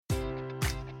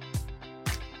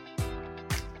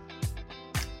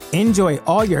Enjoy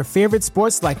all your favorite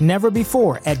sports like never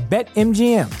before at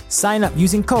BetMGM. Sign up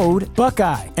using code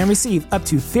Buckeye and receive up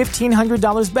to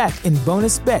 $1,500 back in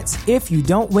bonus bets if you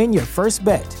don't win your first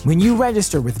bet. When you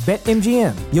register with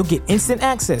BetMGM, you'll get instant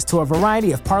access to a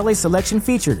variety of parlay selection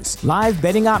features, live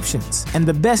betting options, and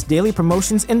the best daily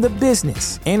promotions in the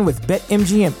business. And with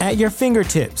BetMGM at your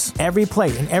fingertips, every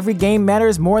play and every game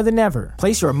matters more than ever.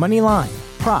 Place your money line,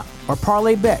 prop, or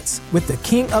parlay bets with the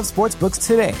king of sportsbooks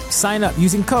today. Sign up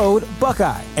using code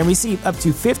Buckeye and receive up to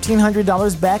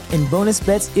 $1,500 back in bonus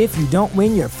bets if you don't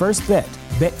win your first bet.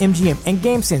 BetMGM and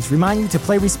GameSense remind you to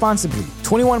play responsibly.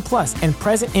 21 plus and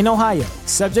present in Ohio,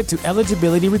 subject to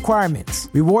eligibility requirements.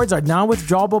 Rewards are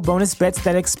non-withdrawable bonus bets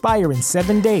that expire in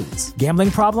 7 days. Gambling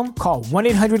problem? Call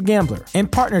 1-800-GAMBLER. In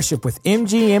partnership with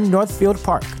MGM Northfield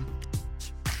Park.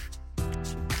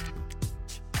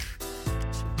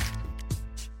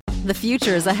 The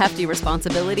future is a hefty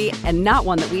responsibility and not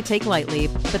one that we take lightly.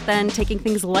 But then taking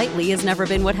things lightly has never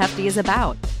been what Hefty is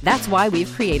about. That's why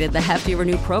we've created the Hefty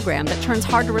Renew program that turns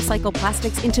hard-to-recycle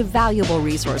plastics into valuable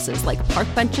resources like park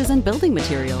benches and building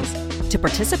materials. To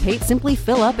participate, simply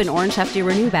fill up an orange Hefty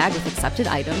Renew bag with accepted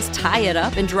items, tie it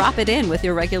up, and drop it in with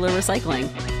your regular recycling.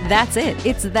 That's it.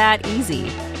 It's that easy.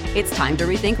 It's time to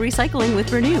rethink recycling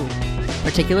with Renew.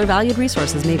 Particular valued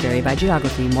resources may vary by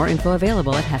geography. More info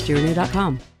available at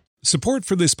heftyrenew.com. Support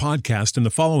for this podcast and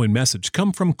the following message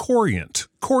come from Corient.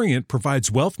 Corient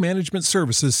provides wealth management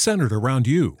services centered around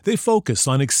you. They focus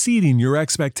on exceeding your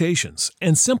expectations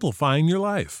and simplifying your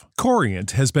life.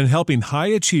 Corient has been helping high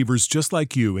achievers just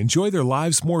like you enjoy their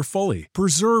lives more fully,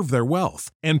 preserve their wealth,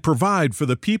 and provide for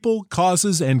the people,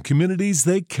 causes, and communities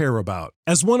they care about.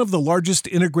 As one of the largest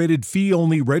integrated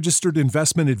fee-only registered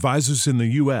investment advisors in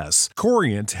the U.S.,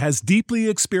 Corient has deeply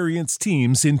experienced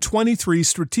teams in 23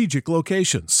 strategic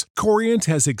locations. Corient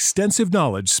has extensive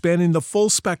knowledge spanning the full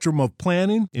spectrum of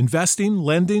planning, investing,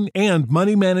 lending, and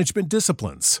money management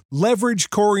disciplines. Leverage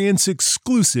Corient's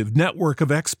exclusive network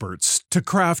of experts to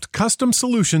craft custom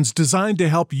solutions designed to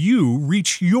help you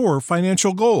reach your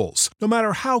financial goals, no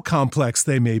matter how complex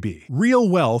they may be. Real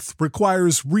wealth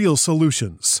requires real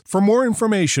solutions. For more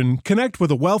information, connect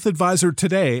with a wealth advisor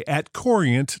today at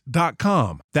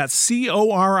Corient.com. That's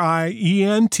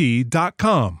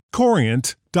Corient.com.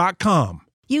 Corient.com.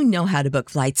 You know how to book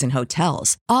flights and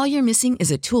hotels. All you're missing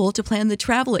is a tool to plan the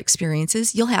travel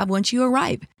experiences you'll have once you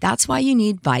arrive. That's why you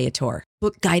need Viator.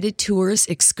 Book guided tours,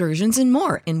 excursions, and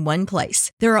more in one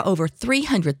place. There are over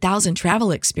 300,000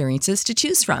 travel experiences to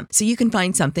choose from, so you can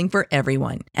find something for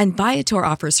everyone. And Viator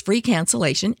offers free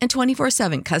cancellation and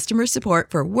 24/7 customer support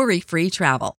for worry-free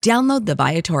travel. Download the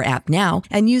Viator app now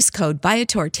and use code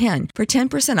Viator10 for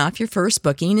 10% off your first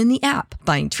booking in the app.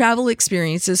 Find travel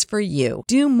experiences for you.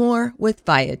 Do more with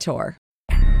Viator.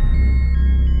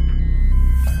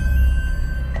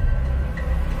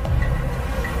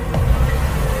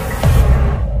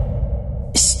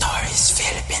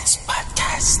 Philippines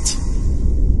Podcast.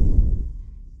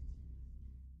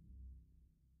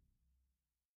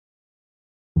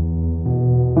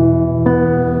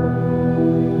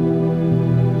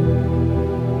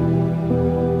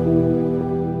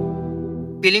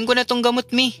 Piling ko na tong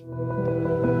gamot, Mi.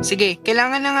 Sige,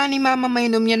 kailangan na nga ni Mama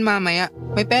mainom yan mamaya.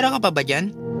 May pera ka pa ba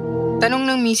dyan? Tanong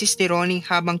ng Mrs. Tironi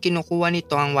habang kinukuha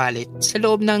nito ang wallet sa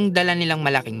loob ng dala nilang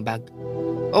malaking bag.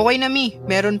 Okay na, Mi,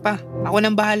 meron pa. Ako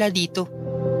nang bahala dito.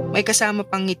 May kasama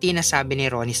pang ngiti na sabi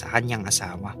ni Ronnie sa kanyang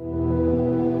asawa.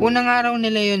 Unang araw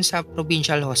nila yon sa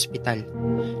provincial hospital.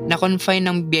 Na-confine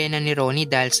ng biyena ni Ronnie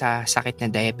dahil sa sakit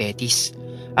na diabetes.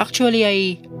 Actually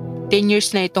ay 10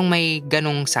 years na itong may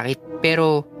ganong sakit,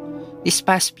 pero this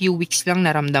past few weeks lang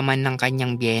naramdaman ng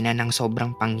kanyang biyena ng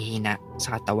sobrang panghihina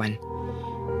sa katawan.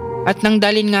 At nang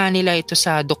dalhin nga nila ito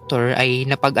sa doktor ay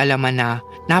napag-alaman na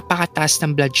napakataas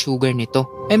ng blood sugar nito.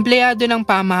 Empleyado ng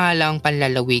pamahalaang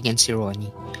panlalawigan si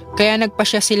Ronnie. Kaya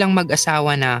nagpasya silang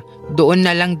mag-asawa na doon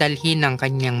na lang dalhin ang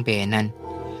kanyang benan.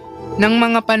 Nang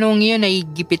mga panong iyon ay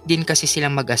gipit din kasi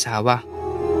silang mag-asawa.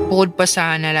 Bukod pa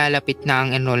sa nalalapit na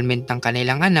ang enrollment ng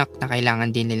kanilang anak na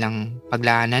kailangan din nilang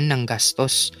paglaanan ng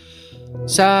gastos.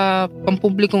 Sa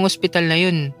pampublikong ospital na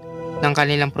yun ng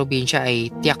kanilang probinsya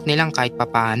ay tiyak nilang kahit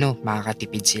papaano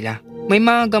makakatipid sila. May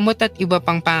mga gamot at iba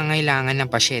pang pangailangan ng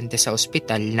pasyente sa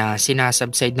ospital na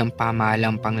sinasubside ng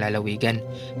pamahalang panglalawigan,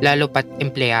 lalo pat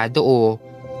empleyado o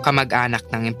kamag-anak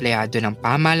ng empleyado ng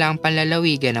pamahalang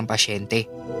panlalawigan ng pasyente.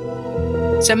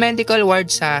 Sa medical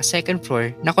ward sa second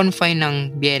floor, na-confine ng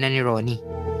biyena ni Ronnie.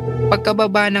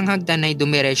 Pagkababa ng hagdan ay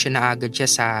dumiretso na agad siya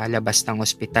sa labas ng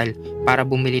ospital para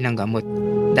bumili ng gamot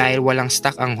dahil walang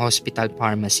stock ang hospital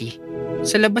pharmacy.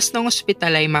 Sa labas ng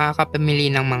ospital ay makakapamili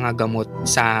ng mga gamot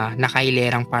sa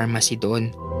nakailerang pharmacy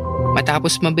doon.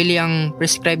 Matapos mabili ang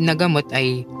prescribed na gamot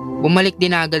ay bumalik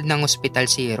din agad ng ospital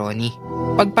si Ronnie.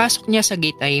 Pagpasok niya sa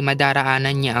gate ay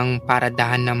madaraanan niya ang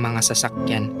paradahan ng mga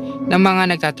sasakyan ng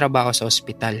mga nagtatrabaho sa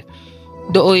ospital.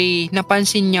 Dooy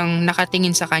napansin niyang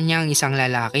nakatingin sa kanya ang isang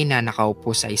lalaki na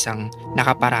nakaupo sa isang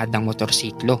nakaparadang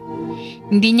motorsiklo.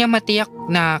 Hindi niya matiyak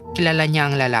na kilala niya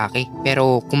ang lalaki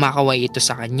pero kumakaway ito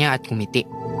sa kanya at kumiti.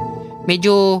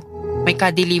 Medyo may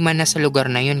kadiliman na sa lugar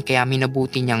na yun kaya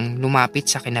minabuti niyang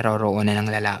lumapit sa kinaroroonan ng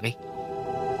lalaki.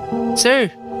 "Sir,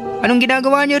 anong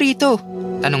ginagawa niyo rito?"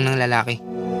 tanong ng lalaki.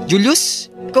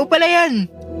 "Julius, ikaw pala yan.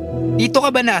 Dito ka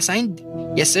ba na-assigned?"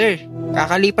 "Yes sir,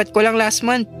 kakalipat ko lang last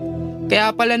month.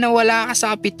 Kaya pala nawala ka sa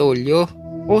Kapitolyo."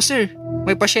 "Oh sir,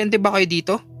 may pasyente ba kayo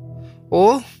dito?"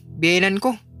 "Oo, biyenan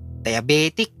ko.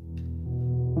 Diabetic."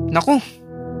 "Naku,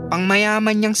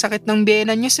 pangmayaman niyang sakit ng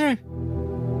biyenan niyo sir."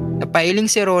 Napailing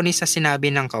si Ronnie sa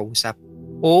sinabi ng kausap.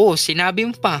 "Oo, sinabi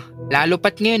mo pa. Lalo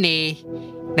pat ngayon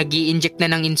nag-i-inject na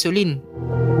ng insulin."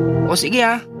 "O sige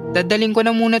dadaling ko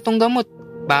na muna tong gamot.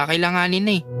 Baka kailanganin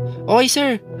na." "Okay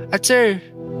sir. At sir,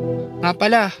 nga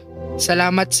pala,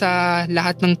 salamat sa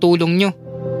lahat ng tulong nyo."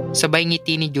 Sabay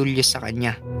ngiti ni Julius sa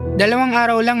kanya. 2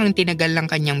 araw lang ang tinagal ng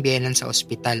kanyang biyenan sa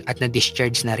ospital at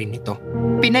na-discharge na rin ito.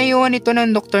 Pinayuhan ito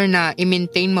ng doktor na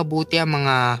i-maintain mabuti ang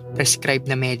mga prescribed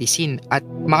na medicine at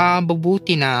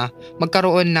makabubuti na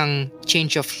magkaroon ng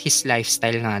change of his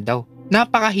lifestyle nga daw.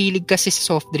 Napakahilig kasi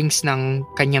sa soft drinks ng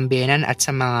kanyang biyenan at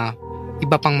sa mga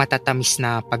iba pang matatamis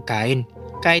na pagkain.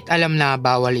 Kahit alam na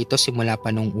bawal ito simula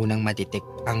pa nung unang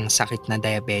madetect ang sakit na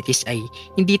diabetes ay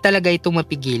hindi talaga ito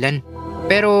mapigilan.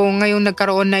 Pero ngayong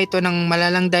nagkaroon na ito ng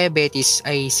malalang diabetes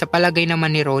ay sa palagay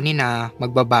naman ni Ronnie na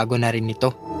magbabago na rin ito.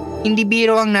 Hindi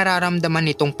biro ang nararamdaman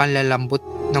nitong panlalambot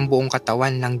ng buong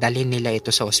katawan nang dalhin nila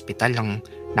ito sa ospital ng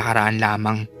nakaraan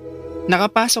lamang.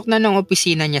 Nakapasok na ng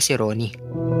opisina niya si Ronnie.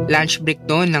 Lunch break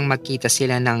noon nang magkita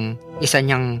sila ng isa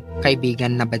niyang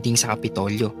kaibigan na bading sa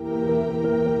Kapitolyo.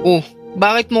 "Oh,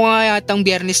 bakit mo nga yatang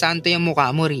Biyernes Santo yung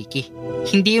mukha mo, Ricky?"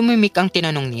 Hindi umimik ang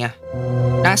tinanong niya.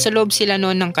 Nasa loob sila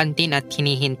noon ng kantin at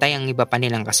hinihintay ang iba pa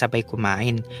nilang kasabay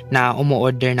kumain na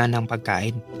umu-order na ng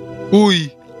pagkain. "Uy,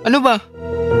 ano ba?"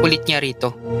 Kulit niya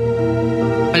rito.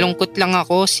 "Malungkot lang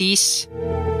ako, sis.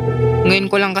 Ngayon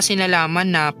ko lang kasi nalaman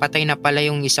na patay na pala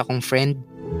yung isa kong friend.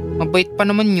 Mabait pa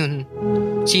naman yun."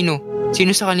 Sino?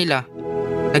 Sino sa kanila?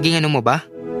 Naging ano mo ba?"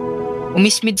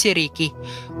 Umismid si Ricky.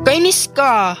 "Kainis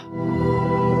ka!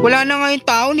 Wala na nga yung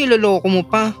tao, niloloko mo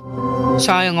pa.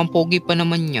 Sayang, ang pogi pa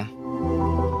naman niya."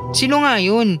 "Sino nga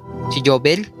yun? Si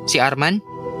Jobel? Si Arman?"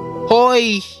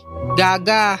 "Hoy,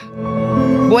 gaga.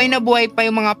 Buhay na buhay pa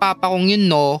yung mga papa kong yun,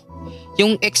 no?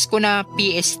 Yung ex ko na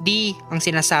PSD ang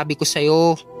sinasabi ko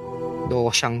sa'yo."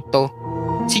 Loko siyang to.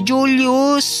 "Si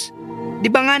Julius. Di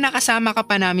ba nga nakasama ka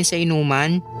pa namin sa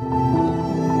inuman?"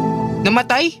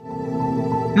 "Namatay?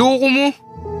 Loko mo.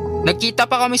 Nagkita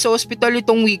pa kami sa ospital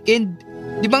itong weekend.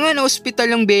 Di ba nga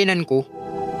na-ospital yung biyenan ko?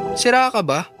 Sira ka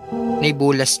ba?"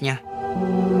 Naibulas niya.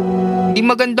 "Di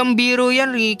magandang biro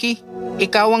yan, Ricky.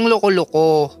 Ikaw ang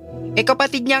loko-loko.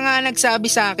 Kapatid niya nga nagsabi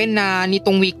sa akin na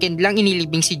nitong weekend lang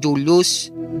inilibing si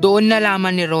Julius." Doon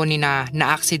nalaman ni Ronnie na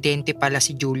naaksidente pala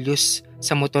si Julius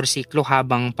sa motorsiklo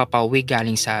habang papauwi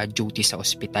galing sa duty sa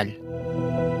ospital.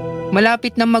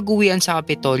 Malapit na mag-uwian sa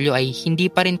Kapitolyo ay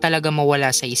hindi pa rin talaga mawala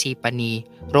sa isipan ni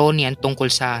Ronnie ang tungkol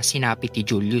sa sinapit ni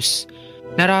Julius.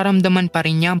 Nararamdaman pa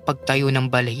rin niya ang pagtayo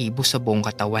ng balahibo sa buong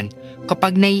katawan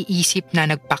kapag naiisip na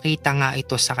nagpakita nga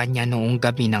ito sa kanya noong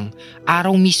gabi ng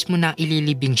araw mismo na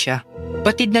ililibing siya.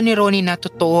 Batid na ni Ronnie na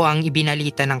totoo ang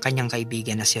ibinalita ng kanyang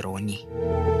kaibigan na si Ronnie.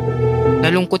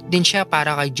 Nalungkot din siya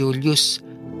para kay Julius.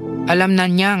 Alam na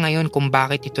niya ngayon kung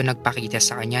bakit ito nagpakita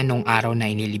sa kanya noong araw na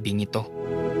inilibing ito.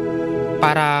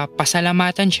 Para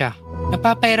pasalamatan siya,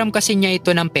 napapairam kasi niya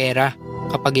ito ng pera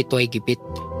kapag ito ay gipit.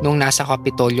 Nung nasa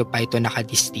Kapitolyo pa ito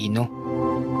nakadistino.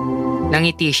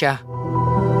 Nangiti siya.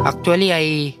 Actually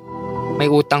ay may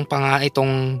utang pa nga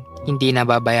itong hindi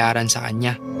nababayaran sa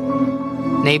kanya.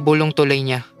 Naibulong tuloy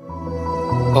niya.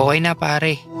 "Okay na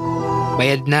pare.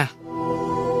 Bayad na.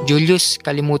 Julius,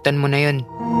 kalimutan mo na yun.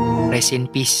 Rest in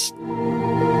peace."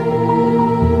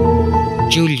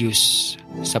 Julius,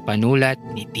 sa panulat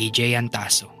ni TJ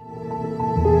Antaso.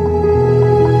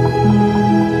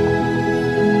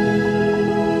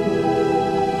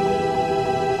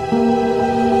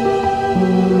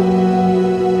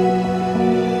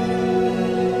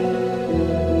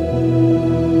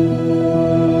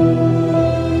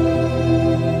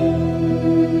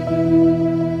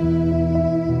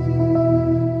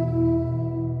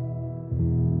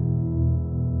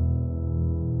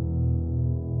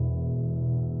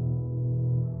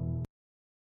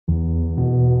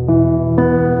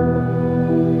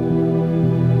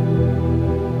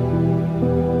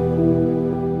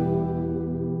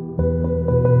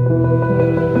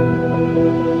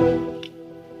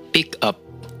 Pick Up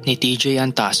ni TJ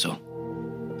Antaso.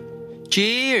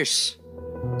 Cheers!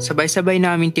 Sabay-sabay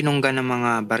namin tinunggan ng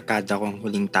mga barkada kong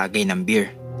huling tagay ng beer.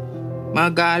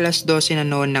 Mag-aalas 12 na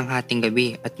noon ng hating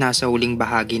gabi at nasa huling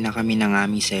bahagi na kami ng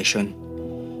aming session.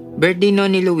 Birthday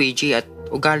noon ni Luigi at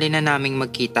ugali na naming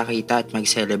magkita-kita at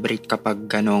mag-celebrate kapag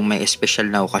ganoong may espesyal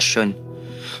na okasyon.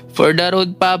 For the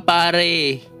road pa,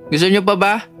 pare! Gusto nyo pa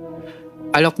ba?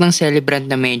 Alok ng celebrant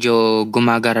na medyo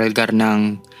gumagaralgar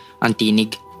ng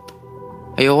antinig.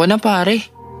 Ayoko na, pare.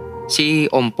 Si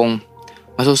Ompong.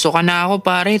 Masusuka na ako,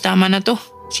 pare. Tama na to.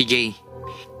 Si Jay.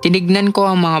 Tinignan ko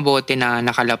ang mga bote na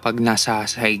nakalapag na sa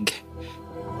sahig.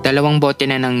 2 bote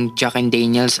na ng Jack and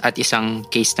Daniels at isang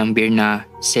case ng beer na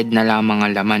said na lamang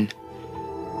ang laman.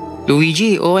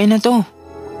 Luigi, okay na to.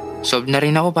 Sob na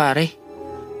rin ako, pare.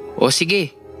 O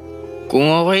sige.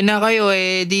 Kung okay na kayo,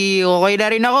 di okay na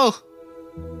rin ako.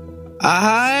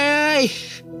 Ahay!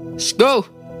 Let's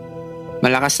go!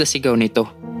 Malakas na sigaw nito.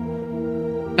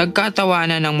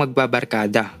 Nagkatawanan ng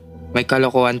magbabarkada. May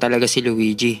kalokohan talaga si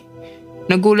Luigi.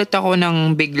 Nagulat ako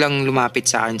nang biglang lumapit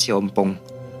sa akin si Ompong.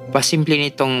 Pasimple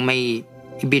nitong may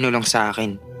ibinulong sa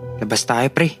akin. Labas tayo,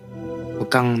 pre. Huwag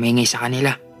kang maingay sa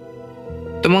kanila.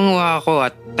 Tumanguha ako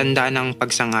at tanda ng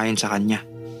pagsangayon sa kanya.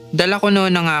 Dala ko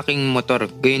noon ang aking motor,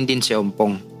 gayon din si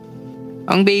Ompong.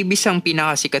 Ang Babies ang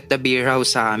pinakasikat na beer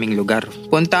house sa aming lugar.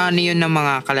 Puntahan niyo ng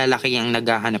mga kalalaki ang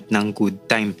naghahanap ng good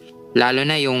time. Lalo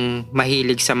na yung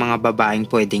mahilig sa mga babaeng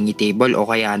pwedeng i-table o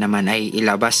kaya naman ay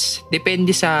ilabas.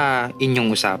 Depende sa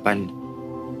inyong usapan.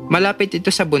 Malapit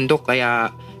ito sa bundok kaya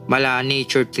mala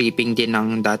nature tripping din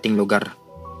ang dating lugar.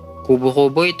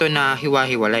 Kubo-kubo ito na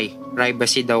hiwa-hiwalay.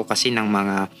 Privacy daw kasi ng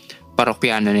mga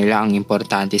parokyano nila ang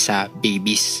importante sa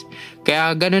Babies.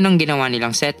 Kaya ganun ang ginawa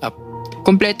nilang setup.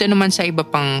 Kompleto naman sa iba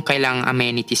pang kailangang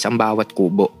amenities ang bawat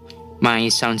kubo. May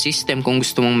sound system kung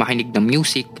gusto mong makinig ng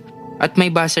music. At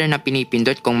may buzzer na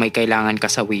pinipindot kung may kailangan ka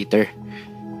sa waiter.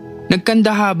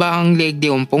 Nagkanda haba ang leg ni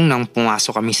Ompong nang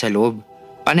pumasok kami sa loob.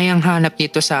 Panay ang hanap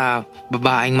nito sa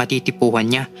babaeng matitipuhan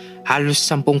niya. Halos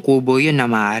 10 kubo yun na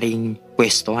maaaring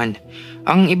pwestuhan.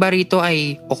 Ang iba rito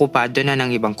ay okupado na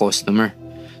ng ibang customer.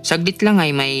 Saglit lang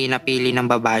ay may napili ng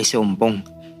babae si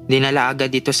Ompong. Dinala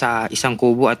agad dito sa isang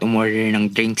kubo at umorder ng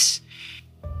drinks.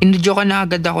 Inudyokan na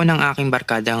agad ako ng aking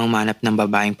barkada ang humanap ng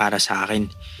babaeng para sa akin.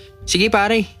 Sige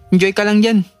pare, enjoy ka lang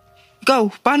dyan.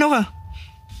 Ikaw, paano ka?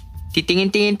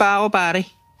 Titingin-tingin pa ako pare,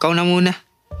 ikaw na muna.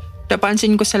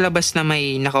 Napansin ko sa labas na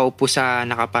may nakaupo sa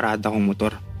nakaparada kong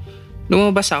motor.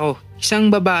 Lumabas ako, isang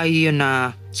babae yun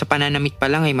na sa pananamit pa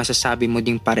lang ay masasabi mo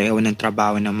ding pareho ng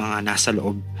trabaho ng mga nasa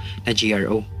loob na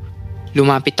GRO.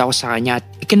 Lumapit ako sa kanya at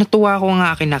ikinatuwa ko ang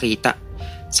aking nakita.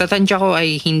 Sa tansya ko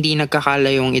ay hindi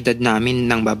nagkakalayo yung edad namin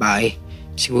ng babae.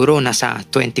 Siguro nasa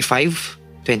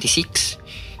 25,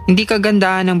 26. Hindi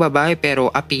kagandahan ng babae pero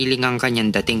appealing ang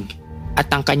kanyang dating. At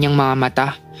ang kanyang mga mata,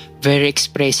 very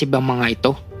expressive ang mga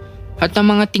ito. At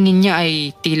ang mga tingin niya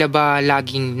ay tila ba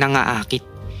laging nangaakit.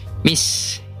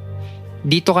 Miss,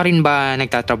 dito ka rin ba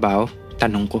nagtatrabaho?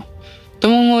 Tanong ko.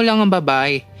 Tumungo lang ang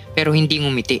babae pero hindi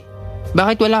ngumiti.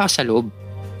 Bakit wala ka sa loob?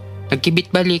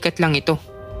 Nagkibit balikat lang ito.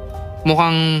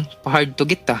 Mukhang hard to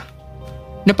get ah.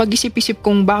 Napag-isip-isip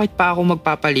kung bakit pa ako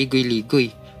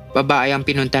magpapaligoy-ligoy. Babae ang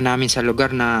pinunta namin sa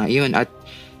lugar na iyon at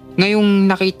ngayong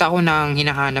nakita ko na ang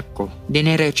hinahanap ko,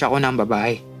 dinerecho ako ng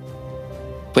babae.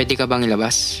 Pwede ka bang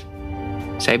ilabas?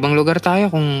 Sa ibang lugar tayo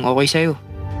kung okay sa'yo.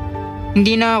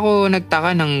 Hindi na ako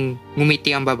nagtaka nang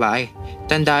ngumiti ang babae.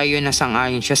 Tanda yun na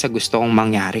sang-ayon siya sa gusto kong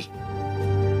mangyari.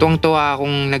 Tuwang-tuwa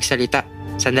akong nagsalita.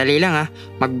 Sandali lang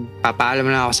magpapaalam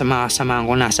lang ako sa mga kasamahan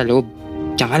ko nasa loob.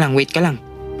 Diyan ka lang, wait ka lang.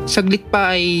 Saglit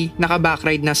pa ay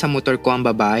naka-backride na sa motor ko ang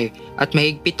babae at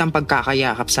mahigpit ang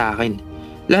pagkakayakap sa akin.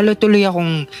 Lalo tuloy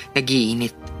akong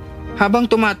nagiinit. Habang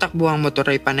tumatakbo ang motor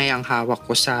ay panay ang hawak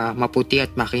ko sa maputi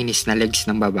at makinis na legs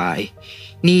ng babae.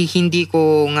 Hindi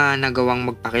ko nga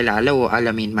nagawang magpakilala o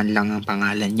alamin man lang ang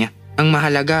pangalan niya. Ang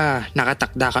mahalaga,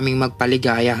 nakatakda kaming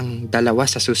magpaligaya ang dalawa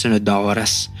sa susunod na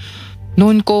oras.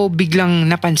 Noon ko biglang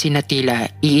napansin na tila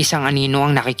iisang anino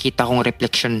ang nakikita kong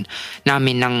refleksyon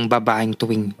namin ng babaeng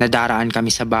tuwing nadaraan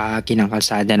kami sa bahagi ng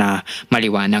kalsada na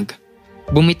maliwanag.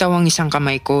 Bumitaw ang isang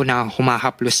kamay ko na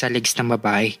humahaplos sa legs ng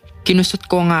babae. Kinusot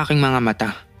ko ang aking mga mata.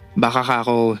 Baka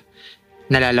ako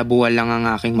nalalabuan lang ang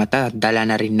aking mata, dala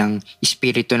na rin ng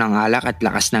espiritu ng alak at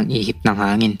lakas ng ihip ng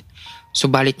hangin.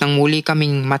 Subalit nang muli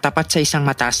kaming matapat sa isang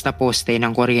mataas na poste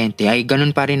ng kuryente ay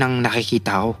ganun pa rin ang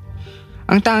nakikita ko.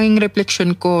 Ang tanging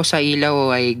refleksyon ko sa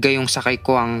ilaw ay gayong sakay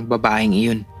ko ang babaeng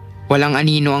iyon. Walang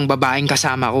anino ang babaeng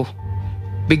kasama ko.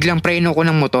 Biglang preno ko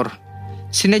ng motor.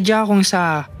 Sinadya kong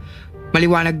sa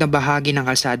maliwanag na bahagi ng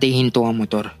kalsada hinto ang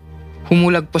motor.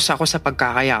 Humulagpos ako sa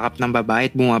pagkakayakap ng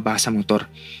babae at bumaba sa motor.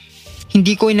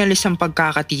 Hindi ko inalis ang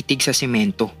pagkakatitig sa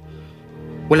semento.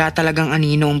 Wala talagang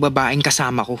anino ang babaeng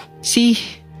kasama ko.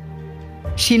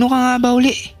 Sino ka nga ba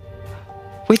uli?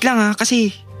 Wait lang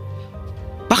kasi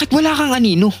bakit wala kang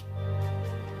anino?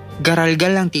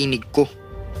 Garalgal ang tinig ko.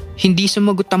 Hindi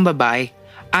sumagot ang babae.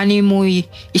 Animoy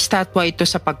estatwa ito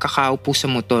sa pagkakaupo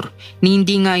sa motor ni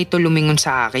hindi nga ito lumingon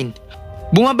sa akin.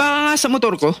 Bumaba ka nga sa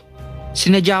motor ko.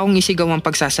 Sinadya kong isigaw ang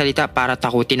pagsasalita para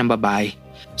takutin ang babae.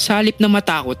 Sa halip na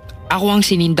matakot, ako ang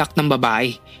sinindak ng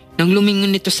babae. Nang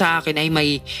lumingon nito sa akin ay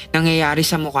may nangyayari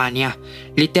sa mukha niya.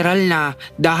 Literal na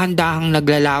dahan-dahang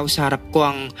naglalaho sa harap ko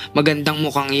ang magandang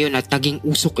mukhang iyon at naging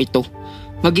usok ito.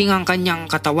 Maging ang kanyang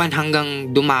katawan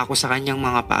hanggang dumako sa kanyang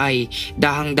mga paay,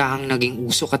 dahang-dahang naging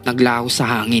usok at naglaho sa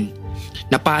hangin.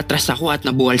 Napatras ako at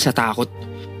nabuwal sa takot.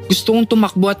 Gusto kong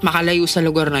tumakbo at makalayo sa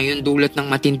lugar na yun dulot ng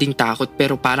matinding takot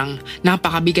pero parang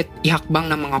napakabigat ihakbang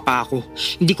ng mga paa ko.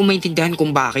 Hindi ko maintindihan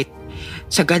kung bakit.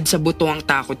 Sagad sa buto ang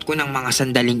takot ko ng mga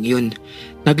sandaling yun.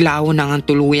 Naglaho na ang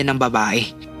tuluyan ng babae.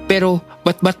 Pero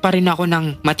bat-bat pa rin ako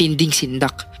ng matinding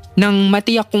sindak. Nang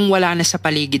matiyak kong wala na sa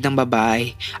paligid ng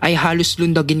babae ay halos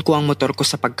lundagin ko ang motor ko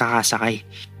sa pagkakasakay.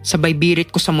 Sabay birit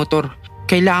ko sa motor.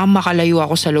 Kailangan makalayo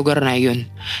ako sa lugar na iyon.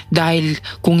 Dahil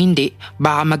kung hindi,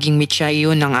 baka maging mitya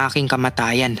iyon ng aking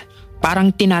kamatayan.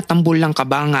 Parang tinatambol lang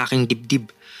kaba ang aking dibdib.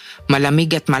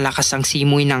 Malamig at malakas ang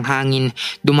simoy ng hangin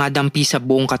dumadampi sa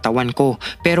buong katawan ko.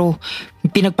 Pero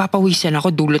pinagpapawisan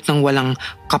ako dulot ng walang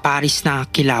kaparis na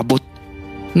kilabot.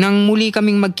 Nang muli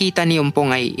kaming magkita ni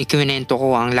Umpong ay ikwinento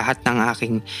ko ang lahat ng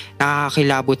aking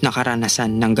nakakilabot na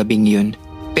karanasan ng gabing yun.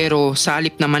 Pero sa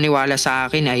halip na maniwala sa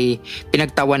akin ay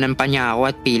pinagtawanan pa niya ako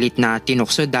at pilit na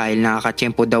tinukso dahil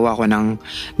nakakatsyempo daw ako ng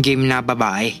game na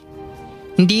babae.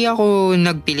 Hindi ako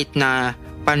nagpilit na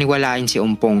paniwalain si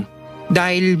Umpong.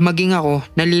 Dahil maging ako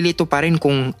nalilito pa rin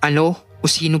kung ano o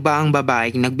sino ba ang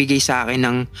babaeng nagbigay sa akin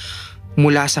ng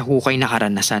mula sa hukay na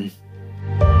karanasan.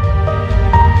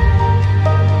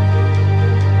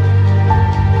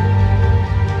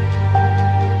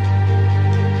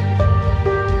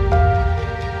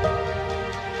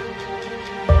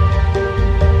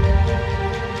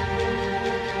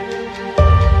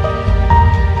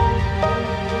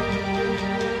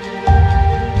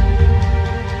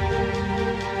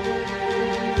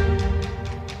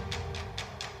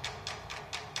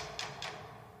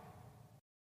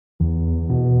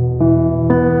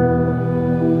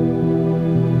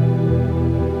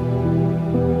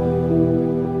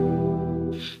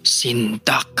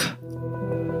 Sindak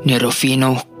ni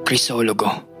Rufino Crisologo.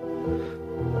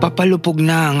 Papalupog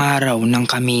na ang araw nang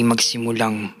kami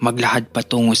magsimulang maglahad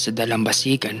patungo sa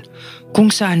dalampasigan kung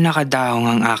saan nakadaong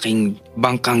ang aking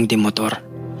bangkang demotor.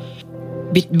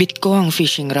 Bitbit ko ang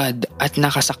fishing rod at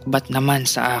nakasakbat naman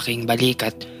sa aking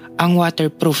balikat ang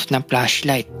waterproof na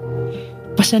flashlight.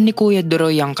 Pasan ni Kuya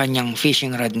Duroy ang kanyang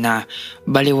fishing rod na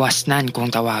baliwasnan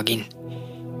kung tawagin.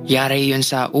 Yari yun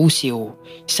sa usiw,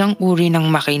 isang uri ng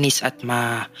makinis at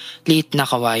maliit na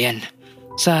kawayan.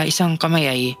 Sa isang kamay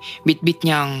ay bitbit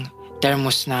niya ang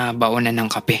thermos na baonan ng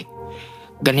kape.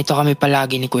 Ganito kami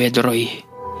palagi ni Kuya Duroy.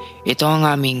 Ito ang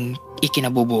aming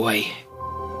ikinabubuhay.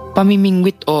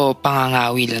 Pamimingwit o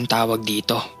pangangawil ang tawag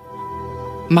dito.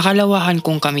 Makalawahan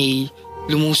kung kami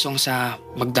lumusong sa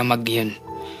magdamag yun.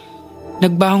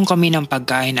 Nagbahong kami ng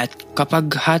pagkain at kapag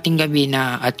hating gabi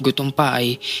na at gutom pa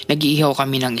ay nag-iihaw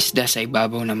kami ng isda sa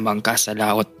ibabaw ng bangka sa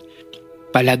laot.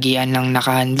 Palagian lang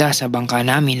nakahanda sa bangka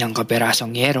namin ng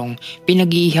kaperasong yerong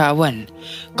pinag-iihawan.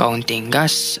 Kaunting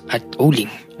gas at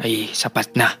uling ay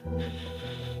sapat na.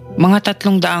 Mga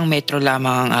 300 metro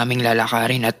lamang ang aming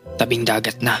lalakarin at tabing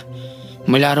dagat na.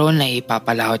 Mula roon ay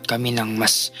ipapalahot kami ng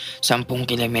mas 10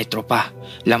 kilometro pa,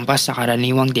 lampas sa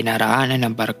karaniwang dinaraanan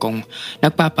ng barkong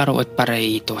nagpaparoot para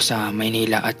ito sa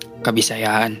Maynila at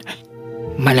Kabisayaan.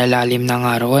 Malalalim na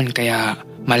nga roon kaya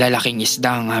malalaking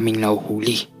isda ang aming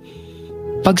nauhuli.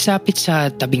 Pagsapit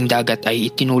sa tabing dagat ay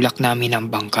itinulak namin ang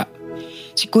bangka.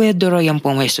 Si Kuya Duroy ang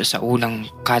pumwesto sa unang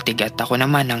katig at ako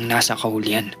naman ang nasa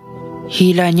kahulian.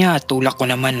 Hila niya at tulak ko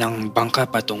naman ng bangka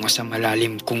patungo sa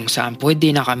malalim kung saan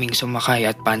pwede na kaming sumakay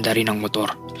at panda rin ang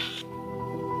motor.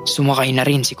 Sumakay na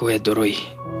rin si Kuya Duroy.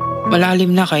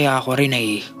 Malalim na kaya ako rin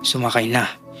ay sumakay na.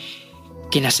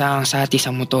 Kinasa ang sati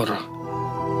sa motor.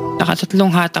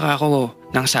 Nakatatlong hatak ako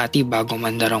ng sati bago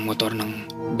mandar ang motor ng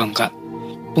bangka.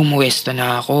 Pumuwesto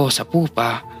na ako sa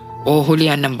pupa o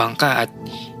hulihan ng bangka at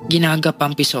ginagap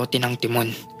ang pisote ng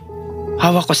timon.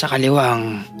 Hawak ko sa kaliwa ang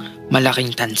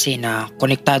malaking tansi na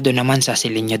konektado naman sa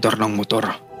silinyador ng motor.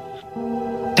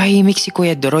 Tahimik si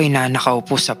Kuya Duroy na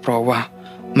nakaupo sa prowa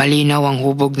Malinaw ang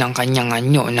hubog ng kanyang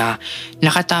anyo na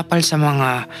nakatapal sa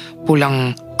mga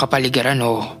pulang kapaligiran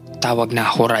o tawag na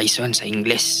horizon sa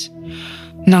Ingles.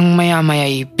 Nang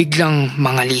maya-maya'y biglang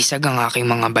mangalisag ang aking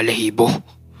mga balahibo.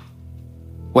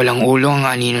 Walang ulo ang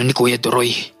anino ni Kuya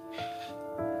Duroy.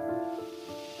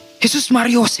 Jesus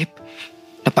Mariosep!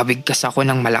 Napabigkas ako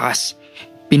ng malakas.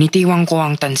 Pinitiwang ko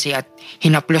ang tansi at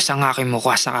hinaplos ang aking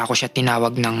mukha saka ako siya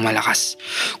tinawag ng malakas.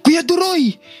 Kuya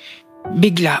Duroy!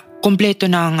 Bigla, kompleto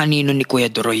na ang anino ni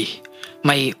Kuya Duroy.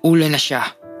 May ulo na siya.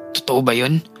 Totoo ba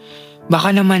yun?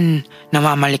 Baka naman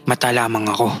namamalikmata lamang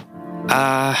ako.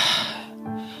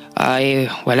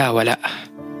 Wala.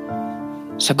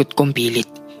 Sagot kong pilit.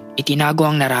 Itinago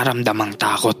ang nararamdamang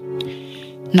takot.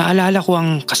 Naalala ko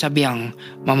ang kasabihang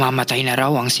mamamatay na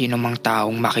raw ang sinumang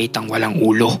taong makitang walang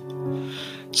ulo.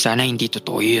 Sana hindi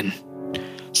totoo yun.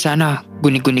 Sana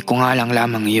guni-guni ko nga lang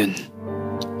lamang yun.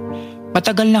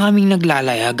 Matagal na kaming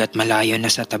naglalayag at malayo na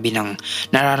sa tabi ng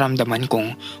nararamdaman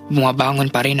kong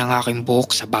bumabangon pa rin ang aking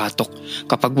buhok sa batok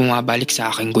kapag bumabalik sa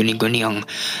aking guni-guni ang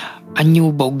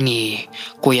anyubog ni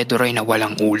Kuya Duroy na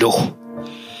walang ulo.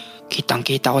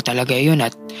 Kitang-kita ko talaga yun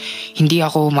at hindi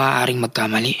ako maaaring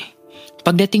magkamali.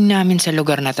 Pagdating namin sa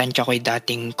lugar na tansya ko'y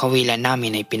dating kawilan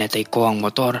namin ay pinatay ko ang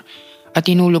motor at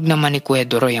inulog naman ni Kuya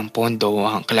Duroy ang pondo o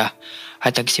angkla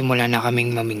at nagsimula na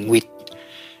kaming mamingwit.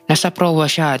 Nasa prowa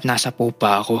siya at nasa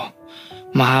pupa ako.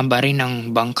 Mahaba rin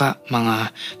ang bangka,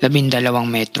 mga 12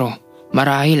 metro.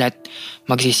 Marahil at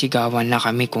magsisigawan na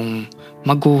kami kung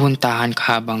maghuhuntahan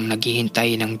habang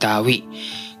naghihintay ng dawi.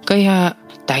 Kaya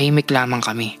tahimik lamang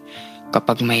kami.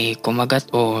 Kapag may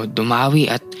kumagat o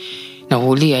dumawi at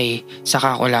nahuli ay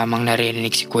saka ko lamang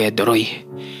naririnig si Kuya Duroy.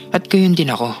 At gayon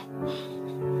din ako.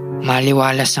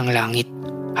 Maliwalas ang langit.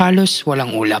 Halos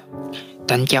walang ulap.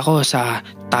 Tansya ko sa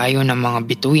tayo ng mga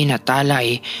bituin at tala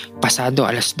ay pasado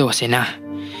 12:00 na.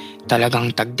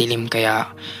 Talagang tagdilim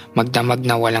kaya magdamag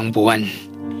na walang buwan.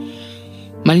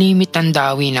 Malimit ang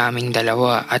dawi naming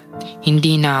dalawa at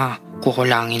hindi na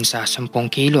kukulangin sa 10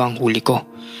 kilo ang huli ko.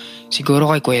 Siguro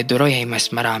kay Kuya Duroy ay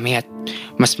mas marami at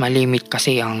mas malimit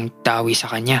kasi ang dawi sa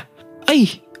kanya.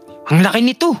 Ay! Ang laki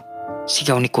nito!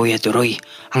 Sigaw ni Kuya Duroy.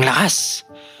 Ang lakas!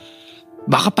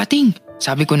 Baka pating,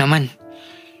 sabi ko naman.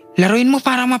 Laruin mo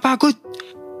para mapagod.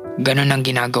 Ganon ang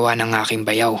ginagawa ng aking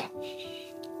bayaw.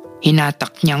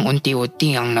 Hinatak niyang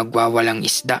unti-unti ang nagwawalang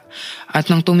isda at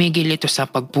nang tumigil ito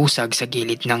sa pagpusag sa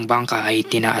gilid ng bangka ay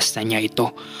tinaas na niya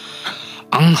ito.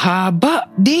 Ang haba!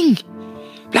 Ding!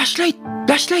 Flashlight!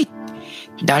 Flashlight!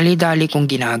 Dali-dali kong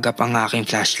ginagap ang aking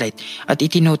flashlight at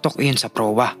itinutok iyon sa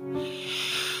prowa.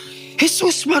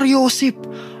 Jesus Mariosep!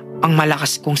 Ang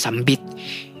malakas kong sambit.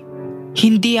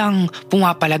 Hindi ang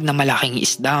pumapalag na malaking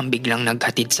isda ang biglang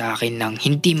naghatid sa akin ng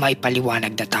hindi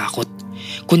maipaliwanag na takot,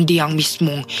 kundi ang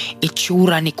mismong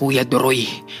itsura ni Kuya Duroy.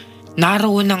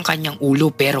 Naroon ang kanyang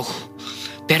ulo pero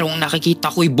ang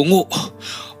nakikita ko'y bungo.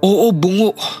 Oo,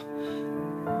 bungo.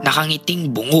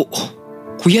 Nakangiting bungo.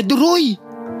 Kuya Duroy!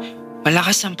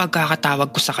 Malakas ang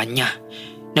pagkakatawag ko sa kanya.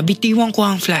 Nabitiwan ko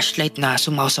ang flashlight na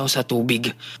sumawsaw sa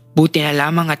tubig. Buti na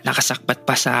lamang at nakasakpat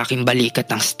pa sa aking balikat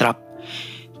ng strap.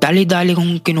 Dali-dali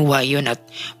kong kinuha yun at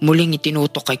muling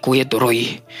itinutok kay Kuya Duroy.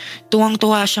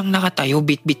 Tuwang-tuwa siyang nakatayo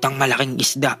bit-bit ang malaking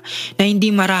isda na hindi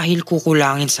marahil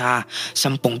kukulangin sa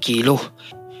 10 kilo.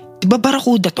 Diba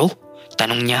barakuda to?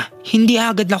 Tanong niya. Hindi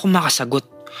agad ako makasagot.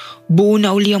 Buo na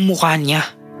uli ang mukha niya.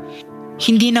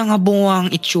 Hindi na nga bungo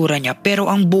ang itsura niya pero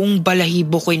ang buong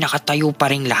balahibo ko'y nakatayo pa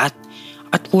rin lahat.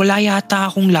 At wala yata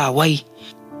akong laway.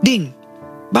 Ding,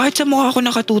 bakit sa mukha ko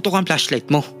nakatutok ang flashlight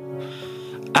mo?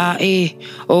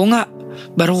 Oo nga,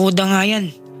 barakuda nga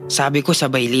yan. Sabi ko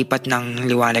sabay lipat ng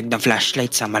liwanag ng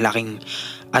flashlight sa malaking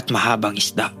at mahabang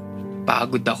isda.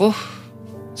 Pagod ako,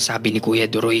 sabi ni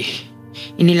Kuya Duroy.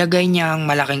 Inilagay niya ang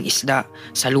malaking isda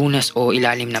sa lunas o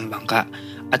ilalim ng bangka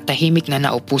at tahimik na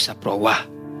naupo sa prowa.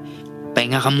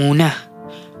 Pahinga ka muna,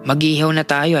 mag-ihaw na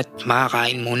tayo at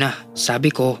makakain muna,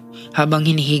 sabi ko habang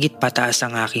hinihigit pataas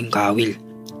ang aking kawil.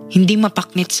 Hindi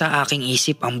mapaknit sa aking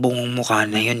isip ang bungong mukha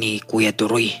na yun ni Kuya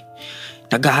Duroy.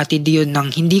 Naghahatid yun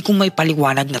ng hindi ko may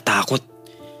paliwanag na takot.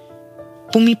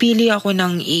 Pumipili ako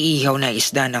ng iihaw na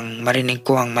isda nang marinig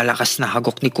ko ang malakas na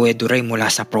hagok ni Kuya Duroy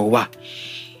mula sa prowa.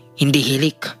 Hindi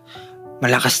hilik,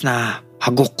 malakas na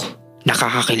hagok,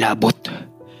 nakakakilabot.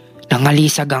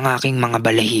 Nangalisag ang aking mga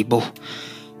balahibo.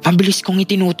 Mabilis kong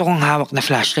itinutok ang hawak na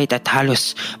flashlight at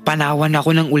halos panawan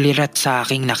ako ng ulirat sa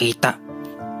aking nakita.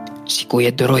 Si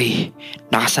Kuya Duroy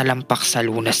nakasalampak sa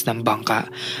lunas ng bangka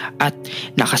at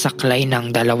nakasaklay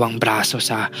ng 2 braso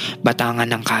sa batangan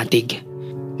ng katig.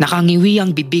 Nakangiwi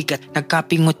ang bibig at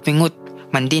nagkapingot-pingot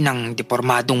man din ang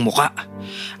depormadong muka.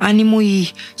 Animoy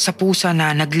sa pusa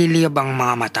na nagliliyab ang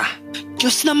mga mata.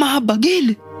 Diyos na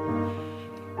mahabagil!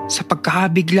 Sa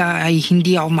pagkakabigla ay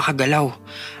hindi ako makagalaw.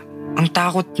 Ang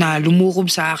takot na lumukob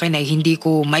sa akin ay hindi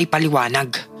ko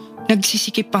maipaliwanag.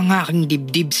 Nagsisikip ang aking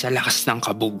dibdib sa lakas ng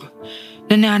kabog.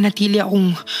 Nananatili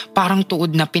akong parang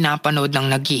tuod na pinapanood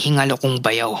ng naghihingalo kong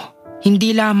bayaw.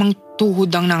 Hindi lamang tuhod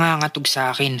ang nangangatog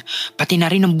sa akin, pati na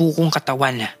rin ang bukong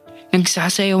katawan.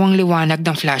 Nagsasayaw ang liwanag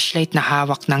ng flashlight na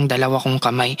hawak ng dalawa kong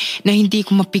kamay na hindi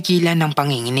ko mapigilan ng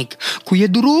panginginig. Kuya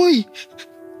Duroy!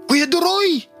 Kuya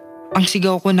Duroy! Ang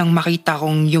sigaw ko nang makita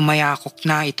kong yumayakok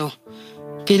na ito.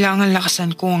 Kailangan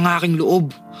lakasan ko ang aking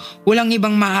loob. Walang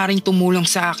ibang maaaring tumulong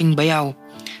sa aking bayaw.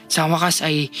 Sa wakas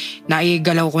ay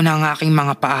naigalaw ko na ang aking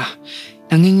mga paa.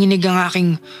 Nanginginig ang aking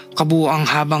kabuuan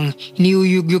habang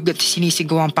iniyuyugyug at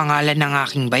sinisigaw ang pangalan ng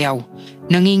aking bayaw.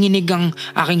 Nanginginig ang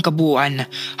aking kabuuan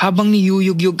habang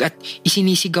niyuyugyug at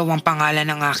isinisigaw ang pangalan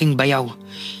ng aking bayaw.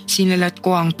 Sinalat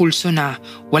ko ang pulso na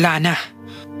wala na.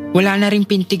 Wala na rin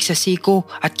pintig sa siko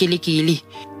at kilikili.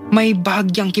 May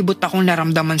bahagyang kibot akong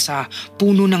naramdaman sa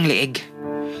puno ng leeg.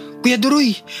 Kuya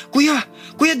Duroy! Kuya!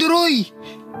 Kuya Duroy!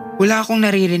 Wala akong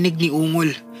naririnig ni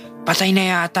Ungol. Patay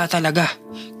na yata talaga.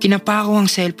 Kinapa ko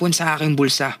ang cellphone sa aking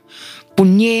bulsa.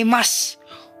 Punyemas!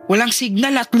 Walang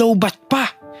signal at lowbat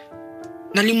pa.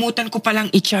 Nalimutan ko palang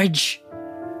i-charge.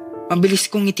 Mabilis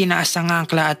kong itinaas ang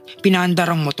angkla at pinaandar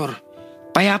ang motor.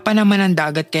 Payapa naman ang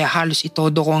dagat kaya halos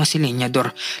itodo ko ang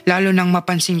silinyador, lalo nang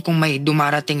mapansin kong may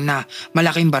dumarating na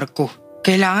malaking barko.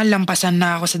 Kailangan lampasan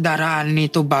na ako sa daraanan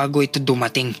nito bago ito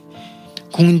dumating.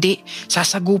 Kung hindi,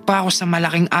 sasagupa ako sa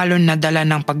malaking alon na dala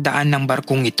ng pagdaan ng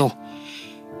barkong ito.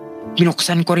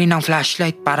 Binuksan ko rin ang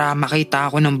flashlight para makita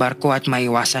ako ng barko at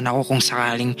maiwasan ako kung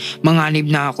sakaling manganib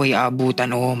na ako'y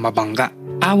abutan o mabangga.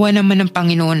 Awa naman ng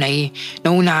Panginoon ay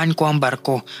naunahan ko ang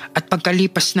barko at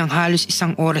pagkalipas ng halos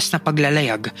 1 oras na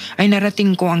paglalayag ay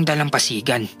narating ko ang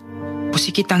dalampasigan.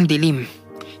 Pusikit ang dilim.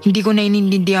 Hindi ko na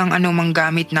inintindihan ang anumang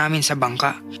gamit namin sa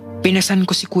bangka. Pinasan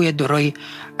ko si Kuya Duroy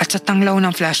at sa tanglaw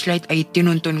ng flashlight ay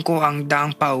tinuntun ko ang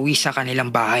daang pauwi sa kanilang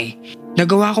bahay.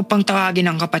 Nagawa ko pang tawagin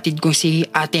ang kapatid kong si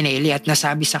Ate Nelly at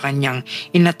nasabi sa kanyang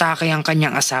inatake ang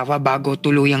kanyang asawa bago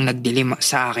tuluyang nagdilim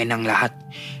sa akin ang lahat.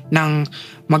 Nang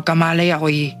magkamalay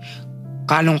ako'y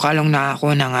kalong-kalong na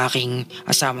ako ng aking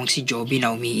asawang si Joby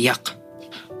na umiiyak.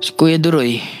 Si Kuya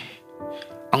Duroy,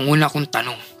 ang una kong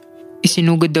tanong,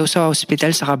 isinugod daw sa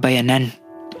ospital sa Kabayanan.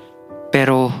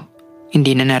 Pero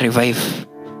hindi na na-revive.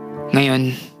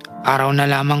 Ngayon, araw na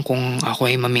lamang kung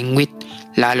ako ay mamingwit,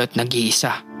 lalo't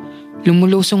nag-iisa.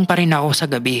 Lumulusong pa rin ako sa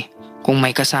gabi kung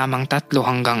may kasamang 3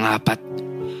 hanggang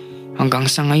 4. Hanggang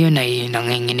sa ngayon ay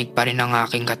nanginginig pa rin ang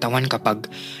aking katawan kapag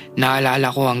naalala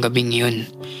ko ang gabing yun.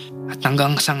 At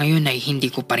hanggang sa ngayon ay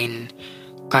hindi ko pa rin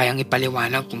kayang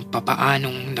ipaliwanag kung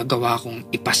papaanong nagawa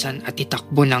kong ipasan at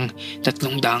itakbo ng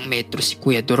 300 metro si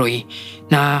Kuya Duroy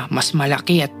na mas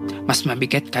malaki at mas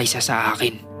mabigat kaysa sa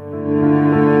akin.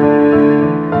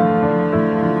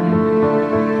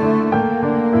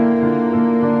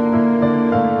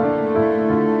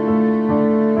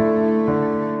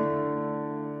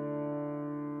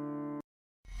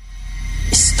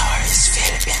 Stories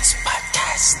Philippines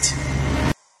Podcast.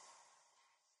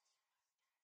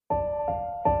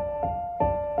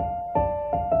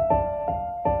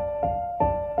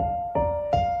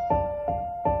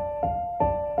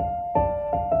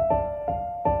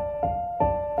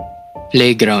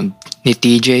 Playground ni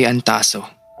TJ Antaso.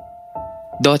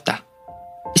 Dota,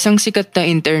 isang sikat na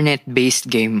internet-based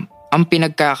game ang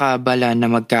pinagkakaabala na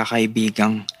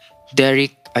magkakaibigang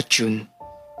Derek at June.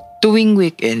 Tuwing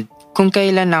weekend, kung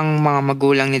kailan ang mga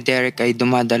magulang ni Derek ay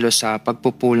dumadalo sa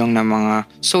pagpupulong ng mga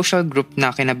social group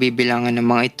na kinabibilangan ng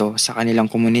mga ito sa kanilang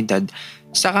komunidad,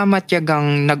 saka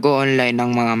matyagang nag-o-online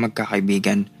ang mga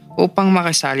magkakaibigan upang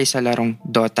makisali sa larong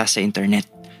Dota sa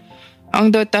internet. Ang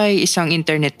Dota ay isang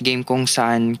internet game kung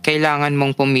saan kailangan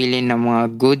mong pumili ng mga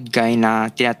good guy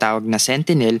na tinatawag na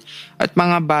Sentinel at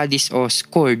mga buddies o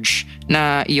Scourge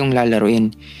na iyong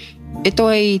lalaruin.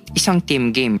 Ito ay isang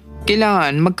team game.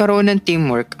 Kailangan magkaroon ng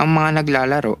teamwork ang mga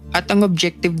naglalaro at ang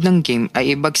objective ng game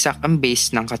ay ibagsak ang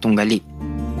base ng katunggali.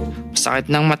 Sakit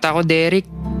ng mata ko, Derek.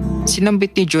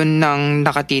 Sinambit ni John nang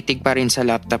nakatitig pa rin sa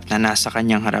laptop na nasa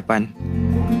kanyang harapan.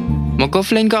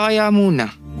 Mag-offline ka kaya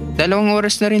muna. 2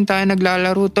 oras na rin tayo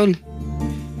naglalaro, tol.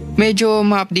 Medyo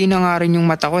maapdi na nga rin yung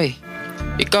mata ko eh.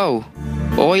 Ikaw,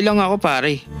 okay lang ako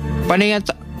pare.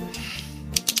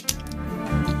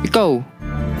 Ikaw,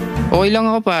 okay lang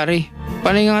ako pare.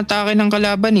 Panay ang atake ng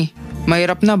kalaban eh.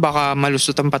 Mahirap na baka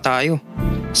malusutan pa tayo.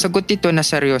 Sagot ito na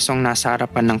seryosong nasa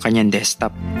harapan ng kanyang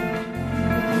desktop.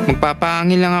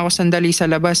 Magpapaangil lang ako sandali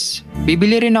sa labas.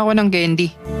 Bibili rin ako ng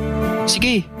candy.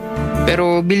 Sige,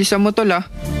 pero bilisan mo tol ah.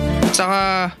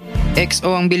 Saka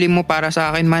XO ang bili mo para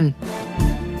sa akin man.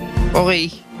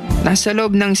 Okay, nasa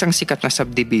loob ng isang sikat na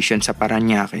subdivision sa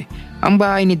Paranaque ang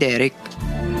bahay ni Derek.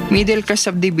 Middle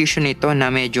class subdivision ito na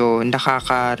medyo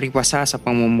nakakariwasa sa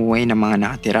pamumuhay ng mga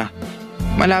nakatira.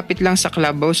 Malapit lang sa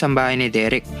clubhouse ang bahay ni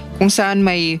Derek kung saan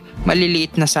may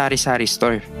maliliit na sari-sari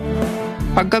store.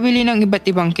 Pagkabili ng iba't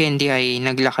ibang candy ay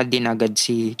naglakad din agad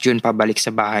si June pabalik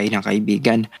sa bahay ng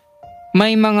kaibigan.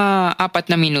 May mga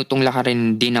 4 na minutong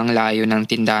lakarin din ang layo ng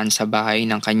tindahan sa bahay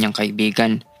ng kanyang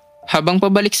kaibigan. Habang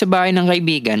pabalik sa bahay ng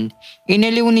kaibigan,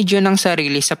 inaliw ni June ang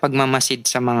sarili sa pagmamasid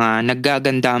sa mga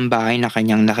naggagandahang bahay na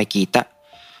kanyang nakikita.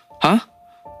 Ha?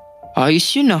 Ayos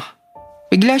yun ah.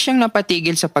 Bigla siyang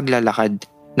napatigil sa paglalakad,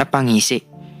 napangisi.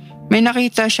 May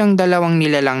nakita siyang 2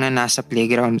 nilalang na nasa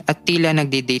playground at tila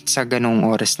nagdi-date sa ganong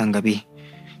oras ng gabi.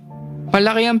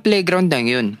 Malaki ang playground na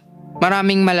yun.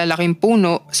 Maraming malalaking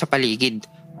puno sa paligid.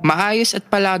 Maayos at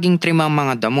palaging trim ang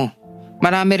mga damo.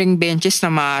 Marami ring benches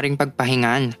na maaaring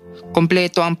pagpahingaan.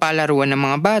 Kompleto ang palaruan ng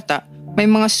mga bata, may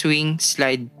mga swing,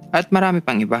 slide at marami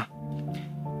pang iba.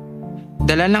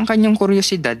 Dala ng kanyang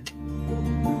kuryosidad,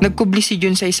 nagkubli si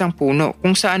June sa isang puno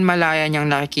kung saan malaya niyang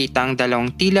nakikita ang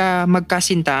 2 tila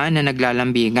magkasintahan na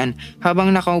naglalambingan habang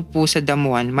nakaupo sa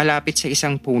damuhan malapit sa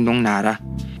isang punong nara.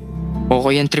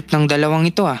 Okay ang trip ng 2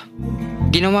 ito ah.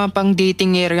 Ginawa pang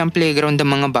dating area ang playground ng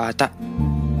mga bata.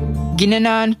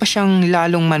 Ginanaan pa siyang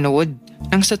lalong manood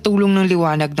nang sa tulong ng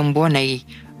liwanag ng buwan ay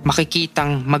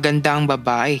makikitang maganda ang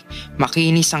babae,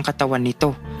 makinis ang katawan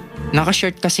nito.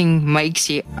 Naka-shirt kasing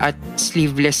maigsi at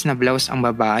sleeveless na blouse ang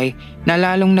babae na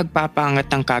lalong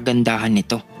nagpapaangat ang kagandahan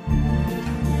nito.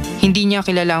 Hindi niya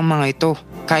kilala ang mga ito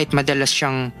kahit madalas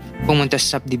siyang pumunta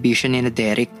sa subdivision ni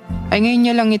Derek. Ay ngayon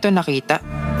niya lang ito nakita.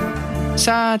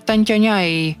 Sa tansya niya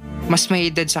ay mas may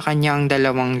edad sa kanyang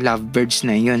 2 lovebirds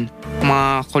na yun.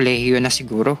 Mga kolehiyo na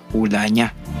siguro, hula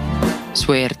niya.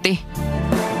 Swerte.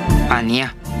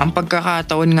 Aniya, ang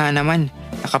pagkakataon nga naman,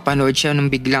 nakapanood siya ng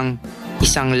biglang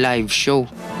isang live show.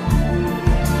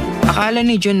 Akala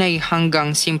ni June ay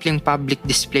hanggang simpleng public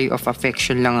display of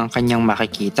affection lang ang kanyang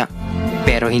makikita.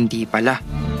 Pero hindi pala.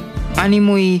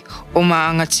 Animoy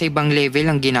umaangat sa ibang level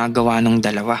ang ginagawa ng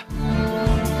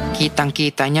 2.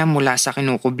 Kitang-kita niya mula sa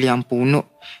kinukubliang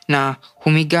puno na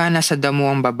humiga na sa damo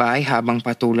ang babae habang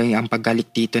patuloy ang paghalik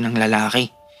dito ng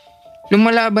lalaki.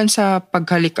 Lumalaban sa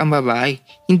paghalik ang babae,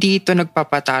 hindi ito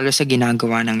nagpapatalo sa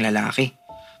ginagawa ng lalaki.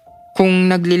 Kung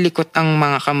naglilikot ang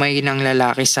mga kamay ng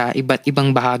lalaki sa iba't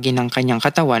ibang bahagi ng kanyang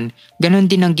katawan, ganon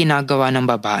din ang ginagawa ng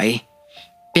babae.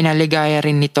 Pinaligaya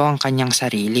rin nito ang kanyang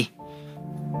sarili.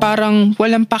 Parang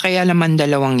walang pakialaman 2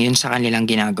 yun sa kanilang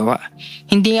ginagawa.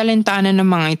 Hindi alintana ng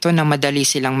mga ito na madali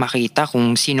silang makita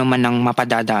kung sino man ang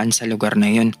mapadadaan sa lugar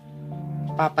na yun.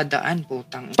 Papadaan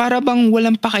putang. Para bang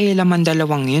walang pakialaman 2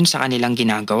 yun sa kanilang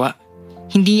ginagawa.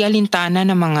 Hindi alintana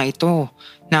ng mga ito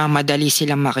na madali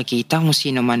silang makikita kung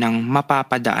sino man ang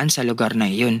mapapadaan sa lugar na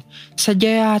iyon.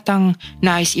 Sadya yatang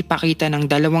nais ipakita ng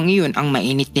 2 iyon ang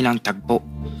mainit nilang tagpo.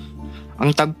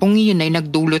 Ang tagpong iyon ay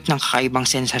nagdulot ng kakaibang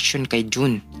sensasyon kay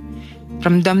June.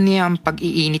 Ramdam niya ang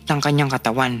pag-iinit ng kanyang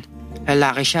katawan.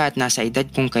 Lalaki siya at nasa edad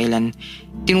kung kailan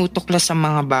tinutuklas ang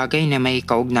mga bagay na may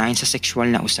kaugnayan sa sexual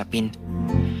na usapin.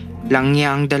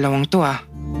 Langya ang 2 to ah.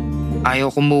 Ayaw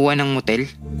kumuha ng motel.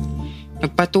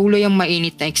 Nagpatuloy ang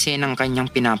mainit na eksenang kanyang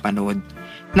pinapanood.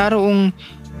 Naroong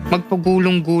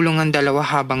magpagulong-gulong ang 2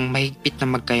 habang mahigpit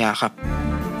na magkayakap.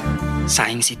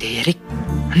 Sayang si Derek.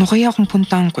 Ano kaya kung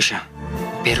puntahan ko siya?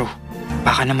 Pero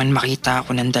baka naman makita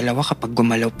ako ng 2 kapag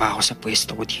gumalaw pa ako sa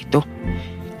pwesto ko dito.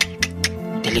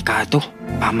 Delikado,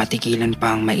 pamatigilan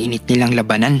pa ang mainit nilang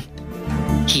labanan.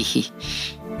 Hihi.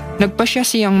 Nagpasya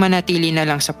siyang manatili na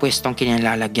lang sa pwestong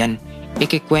kinalalagyan.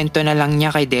 Ikikwento na lang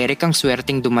niya kay Derek ang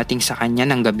swerteng dumating sa kanya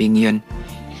ng gabing yun.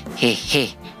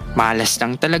 Hehe, malas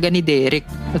lang talaga ni Derek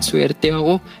at swerte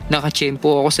ako,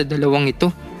 nakatsyempo ako sa 2 ito.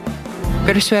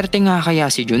 Pero swerte nga kaya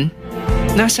si June?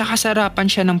 Nasa kasarapan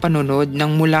siya ng panonood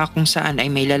nang mula kung saan ay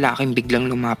may lalaking biglang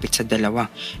lumapit sa 2,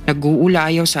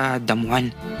 nag-uulayaw sa damuhan.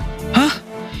 Ha?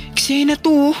 Eksena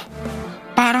to oh.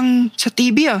 Parang sa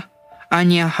TV ah.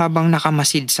 Anya habang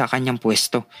nakamasid sa kanyang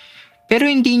pwesto. Pero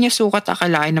hindi niya sukat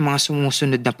akalain ang mga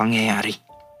sumusunod na pangyayari.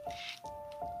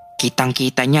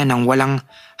 Kitang-kita niya nang walang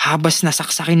habas na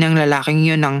saksakin ng lalaking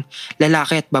yun ng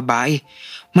lalaki at babae.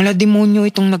 Malademonyo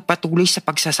itong nagpatuloy sa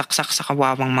pagsasaksak sa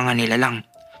kawawang mga nilalang.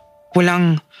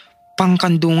 Walang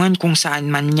pangkandungan kung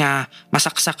saan man niya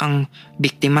masaksak ang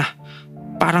biktima.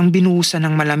 Parang binuhusan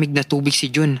ng malamig na tubig si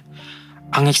June.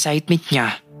 Ang excitement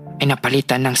niya ay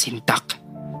napalitan ng sintak.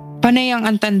 Panay ang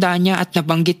antanda niya at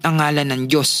nabanggit ang ngalan ng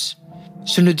Diyos.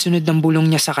 Sunod-sunod ng bulong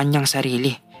niya sa kanyang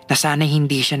sarili na sana'y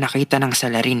hindi siya nakita ng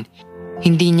salarin.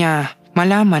 Hindi niya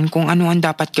malaman kung ano ang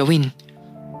dapat gawin.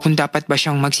 Kung dapat ba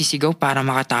siyang magsisigaw para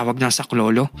makatawag ng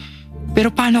saklolo.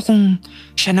 Pero paano kung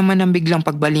siya naman ang biglang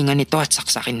pagbalingan nito at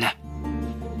saksakin na?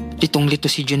 Litong-lito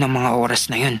si Jun ng mga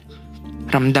oras na yun.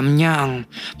 Ramdam niya ang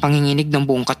panginginig ng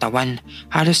buong katawan.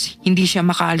 Halos hindi siya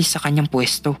makaalis sa kanyang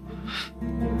pwesto.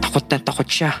 Takot na takot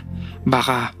siya.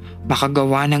 Baka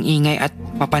makagawa ng ingay at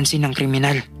mapansin ng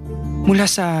kriminal. Mula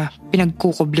sa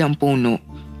pinagkukubliang puno,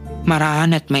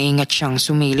 marahan at maingat siyang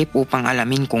sumilip upang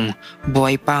alamin kung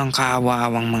buhay pa ang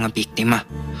kaawawang mga biktima.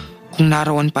 Kung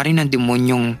naroon pa rin ang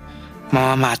demonyong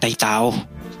mamamatay tao.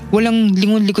 Walang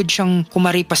lingon-likod siyang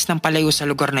kumaripas ng palayo sa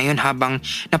lugar na yun habang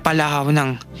napalahaw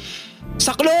ng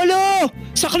 "Saklolo!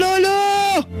 Saklolo!"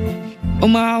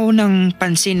 Umahaw ng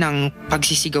pansin ng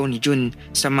pagsisigaw ni Jun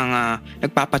sa mga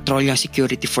nagpapatrolyang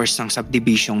security force ng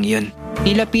subdivision yun.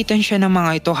 Nilapitan siya ng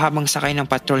mga ito habang sakay ng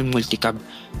patrol multicab.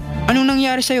 "Anong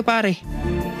nangyari sa'yo, pare?"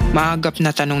 Maagap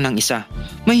na tanong ng isa.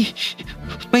 May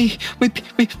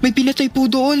pinatay po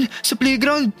doon sa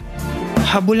playground."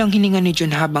 Habol ang hininga ni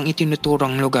Jun habang itinuturo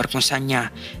ang lugar kung saan niya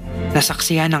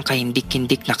nasaksihan ang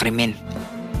kahindik-hindik na krimen.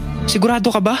 "Sigurado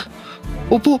ka ba?"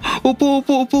 Opo,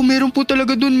 meron po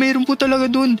talaga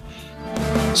dun.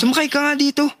 "Sumakay ka nga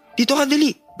dito ka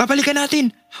dali, babalikan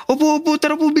natin." Opo,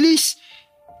 tara po, bilis."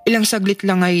 Ilang saglit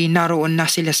lang ay naroon na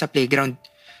sila sa playground.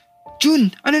 "Jun,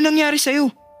 ano nangyari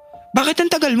sa'yo? Bakit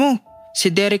ang tagal mo?"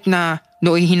 Si Derek na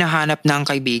nooy hinahanap na ang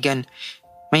kaibigan.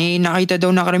 "May nakita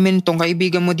daw na krimen tong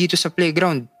kaibigan mo dito sa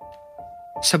playground."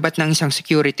 Sabat ng isang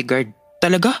security guard.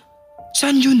 "Talaga?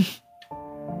 Saan yun?"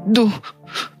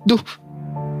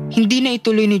 Hindi na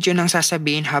ituloy ni John ang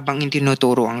sasabihin habang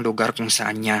itinuturo ang lugar kung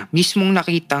saan niya mismong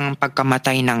nakita ang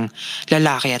pagkamatay ng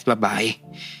lalaki at babae.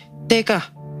 "Teka,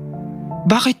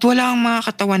 bakit wala ang mga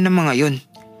katawan ng mga yon?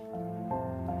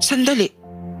 Sandali.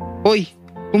 Hoy,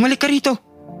 bumalik ka rito."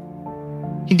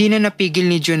 Hindi na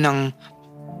napigil ni John ang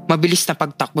mabilis na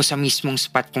pagtakbo sa mismong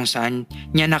spot kung saan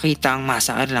niya nakita ang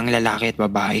masakar ng lalaki at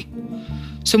babae.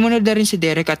 Sumunod na rin si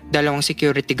Derek at dalawang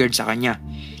security guard sa kanya.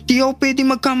 "Di ako pwede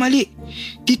magkamali.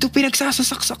 Dito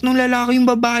pinagsasasaksak ng lalaki yung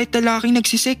babae at lalaking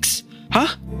nagsisex."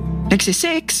 "Ha?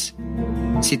 Nagsisex?"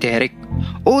 Si Derek.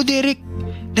 "Oo, Derek.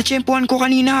 Natsyempohan ko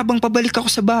kanina habang pabalik ako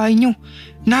sa bahay niyo.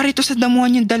 Narito sa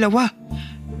damuhan yung dalawa.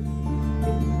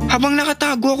 Habang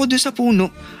nakatago ako doon sa puno,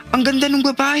 ang ganda ng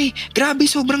babae. Grabe,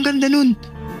 sobrang ganda nun."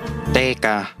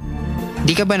 "Teka,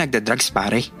 di ka ba nagdadrugs,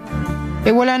 pare?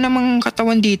 Wala namang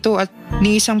katawan dito at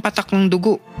ni isang patak ng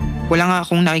dugo. Wala nga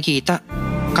akong nakikita."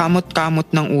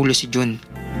 Kamot-kamot ng ulo si Jun.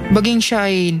 Baging siya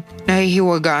ay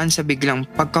nahihiwagaan sa biglang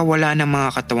pagkawala ng mga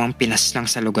katawang pinaslang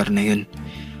sa lugar na yun.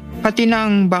 Pati na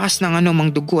ang bakas ng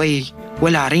anumang dugo ay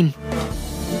wala rin.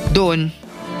 Doon,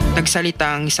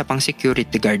 nagsalita ang isa pang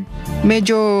security guard.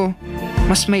 Medyo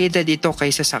mas may edad ito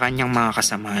kaysa sa kanyang mga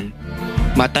kasamahan.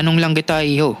 "Matanong lang kita,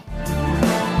 iho.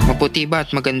 Maputi ba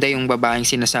at maganda yung babaeng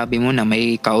sinasabi mo na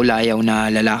may kaulayaw na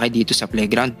lalaki dito sa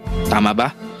playground? Tama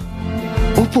ba?"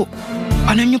 "Opo.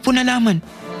 Ano niyo po nalaman?"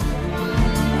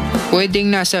 "Pwedeng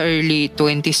nasa early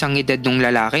 20s ang edad ng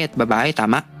lalaki at babae,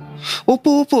 tama?"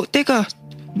 Opo. Teka,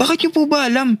 bakit niyo po ba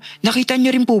alam? Nakita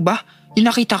niyo rin po ba yung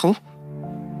nakita ko?"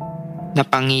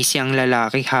 Napangisi ang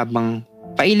lalaki habang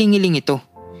pailing-iling ito.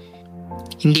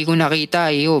 "Hindi ko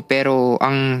nakita, iyo, pero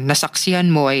ang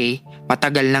nasaksihan mo ay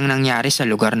matagal lang nangyari sa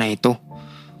lugar na ito.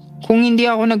 Kung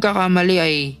hindi ako nagkakamali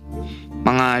ay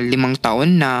mga 5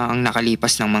 taon na ang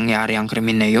nakalipas nang mangyari ang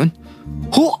krimen na yun."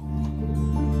 "Ho?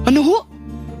 Ano ho?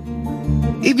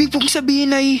 Ibig pong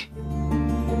sabihin ay..."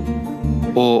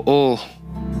 "Oo,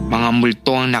 mga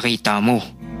multo ang nakita mo.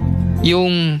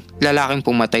 Yung lalaking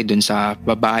pumatay dun sa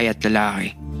babae at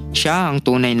lalaki, siya ang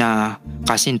tunay na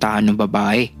kasintahan ng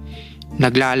babae.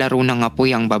 Naglalaro ng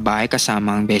apoy ang babae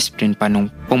kasama ang best friend pa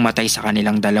nung pumatay sa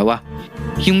kanilang dalawa.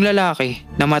 Yung lalaki,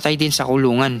 namatay din sa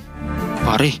kulungan."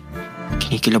 "Pare,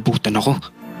 kinikilabutan ako."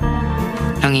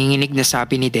 Nanginginig na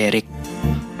sabi ni Derek.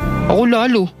 "Ako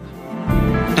lalo.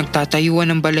 Nagtatayuan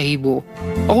ng balahibo.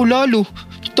 Ako lalo.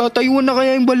 Tatayuan na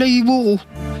kaya yung balahibo ko.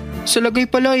 Sa lagay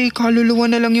pala kaluluwa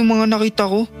na lang yung mga nakita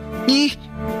ko.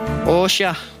 Oo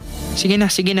siya. Sige na.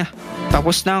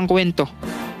 Tapos na ang kwento.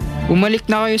 Bumalik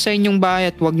na kayo sa inyong bahay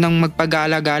at wag nang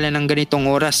magpagala-gala ng ganitong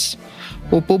oras."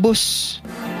 "Opo, boss."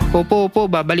 Opo,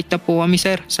 babalik na po kami,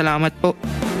 sir. Salamat po."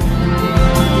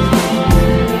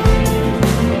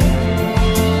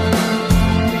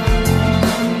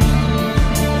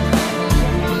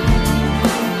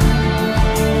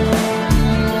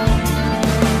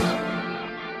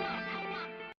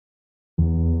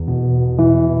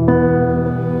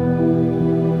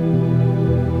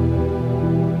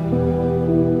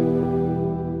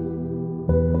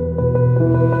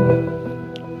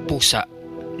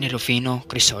 ni Rufino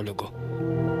Crisologo.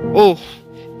 Oh,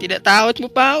 tinatakot mo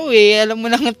pa ako eh. Alam mo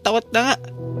nang takot na nga.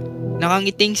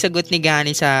 Nakangiting sagot ni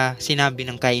Gani sa sinabi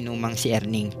ng kainumang si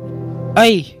Erning.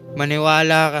 Ay,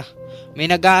 maniwala ka. May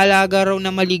nag-aalaga raw na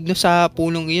maligno sa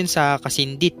punong iyon sa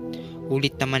kasindit.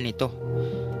 Ulit naman ito.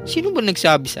 Sino ba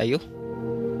nagsabi sa'yo?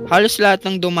 Halos lahat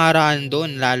ng dumaraan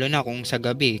doon, lalo na kung sa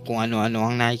gabi, kung ano-ano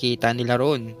ang nakikita nila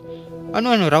roon.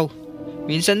 Ano-ano raw?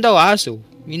 Minsan daw aso,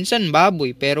 minsan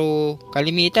baboy, pero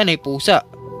kalimitan ay pusa.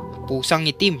 Pusang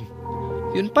itim.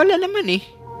 Yun pala naman eh.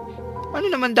 Ano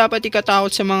naman dapat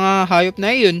ikatakot sa mga hayop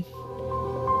na iyon?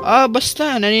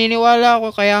 Basta, naniniwala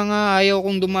ako kaya nga ayaw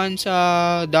kong dumaan sa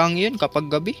daang yun kapag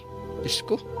gabi. Diyos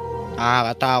ko,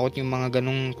 nakakatakot yung mga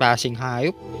ganong klaseng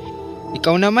hayop.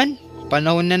 Ikaw naman,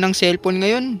 panahon na ng cellphone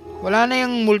ngayon, wala na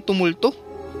yung multo-multo.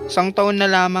 1 taon na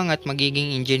lamang at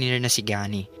magiging engineer na si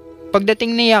Gani.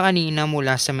 Pagdating niya kanina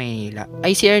mula sa Maynila,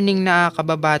 ay si Erning na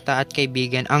kababata at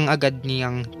kaibigan ang agad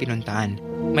niyang pinuntahan.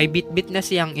 May bit-bit na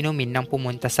siyang inumin nang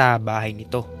pumunta sa bahay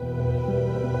nito.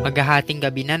 Maghahating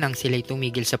gabi na nang sila'y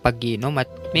tumigil sa pag-inom at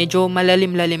medyo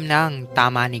malalim-lalim na ang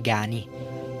tama ni Gani.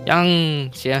 Yang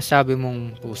sinasabi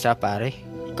mong pusa pare,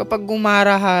 kapag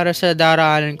gumara-hara sa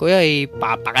daraanan ko ay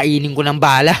papakainin ko ng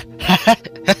bala.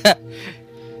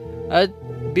 At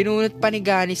binunot pa ni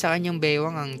Gani sa kanyang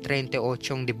bewang ang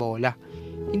 38 de bola.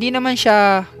 Hindi naman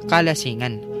siya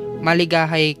kalasingan,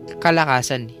 maligahay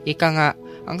kalakasan. Ika nga,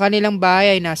 ang kanilang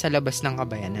bahay ay nasa labas ng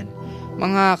kabayanan.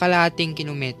 Mga kalahating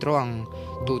kilometro ang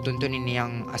tutuntunin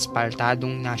niyang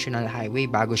aspaltadong national highway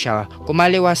bago siya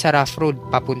kumaliwa sa rough road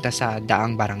papunta sa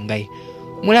daang barangay.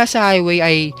 Mula sa highway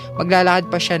ay maglalakad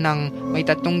pa siya ng may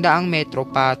 300 metro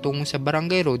patungo sa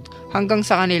barangay road hanggang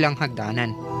sa kanilang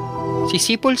hagdanan.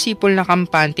 Sisipol-sipol na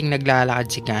kampanting naglalakad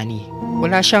si Gani.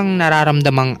 Wala siyang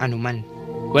nararamdamang anuman.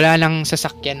 Wala nang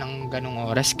sasakyan ng ganong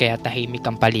oras kaya tahimik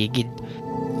ang paligid.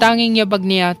 Tanging yabag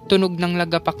niya tunog ng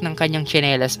lagapak ng kanyang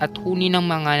tsinelas at huni ng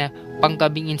mga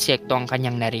panggabing insekto ang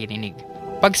kanyang naririnig.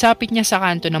 Pagsapit niya sa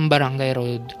kanto ng barangay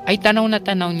road ay tanaw na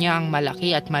tanaw niya ang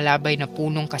malaki at malabay na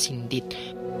punong kasindit.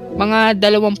 Mga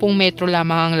 20 metro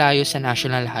lamang ang layo sa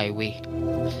National Highway.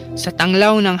 Sa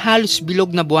tanglaw ng halos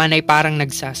bilog na buwan ay parang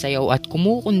nagsasayaw at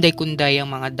kumukunday-kunday ang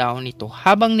mga daon nito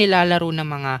habang nilalaro ng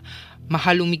mga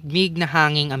mahalumigmig na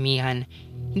hanging amihan.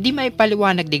 Hindi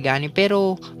maipaliwanag ni Gani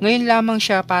pero ngayon lamang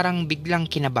siya parang biglang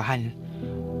kinabahan.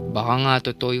 Baka nga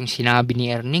totoo yung sinabi ni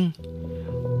Erning.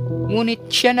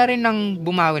 Ngunit siya na rin ang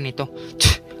bumawi nito.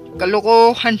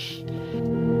 Kalokohan!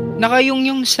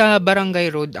 Nakayungyong sa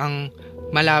barangay road ang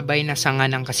malabay na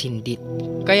sanga ng kasindit.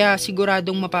 Kaya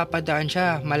siguradong mapapadaan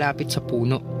siya malapit sa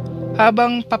puno.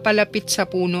 Habang papalapit sa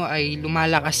puno ay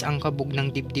lumalakas ang kabog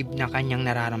ng dibdib na kanyang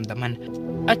nararamdaman.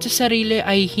 At sa sarili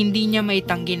ay hindi niya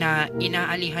maitanggi na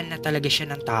inaalihan na talaga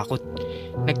siya ng takot.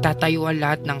 Nagtatayo ang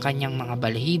lahat ng kanyang mga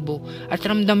balahibo at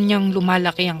ramdam niyang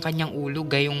lumalaki ang kanyang ulo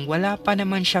gayong wala pa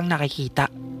naman siyang nakikita.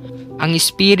 Ang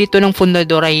espiritu ng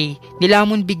fundador ay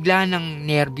nilamon bigla ng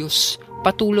nerbiyos.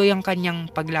 Patuloy ang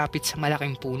kanyang paglapit sa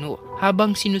malaking puno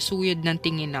habang sinusuyod ng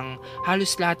tingin ng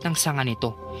halos lahat ng sanga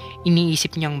nito.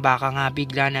 Iniisip niyang baka nga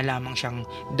bigla na lamang siyang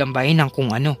dambayin ng kung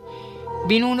ano.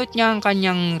 Binunot niya ang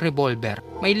kanyang revolver.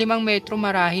 May 5 metro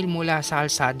marahil mula sa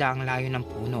kalsada ang layo ng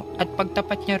puno at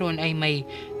pagtapat niya ron ay may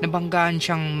nabanggaan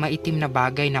siyang maitim na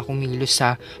bagay na kumilos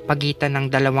sa pagitan ng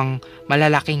 2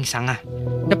 malalaking sanga.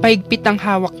 Napahigpit ang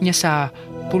hawak niya sa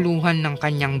puluhan ng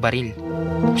kanyang baril.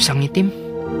 Pusang itim?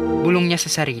 Bulong niya sa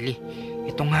sarili.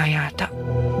 Ito nga yata.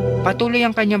 Patuloy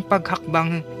ang kanyang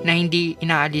paghakbang na hindi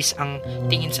inaalis ang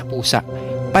tingin sa pusa.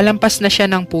 Palampas na siya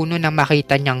ng puno nang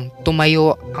makita niyang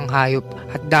tumayo ang hayop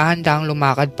at dahan-dahang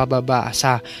lumakad pababa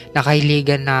sa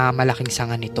nakailigan na malaking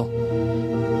sanga nito.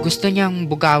 Gusto niyang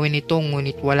bugawin ito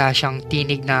ngunit wala siyang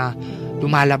tinig na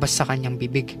lumalabas sa kanyang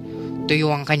bibig. Tuyo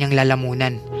ang kanyang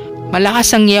lalamunan. Malakas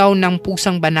ang yaw ng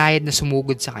pusang banayad na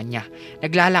sumugod sa kanya.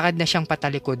 Naglalakad na siyang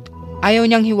patalikod. Ayaw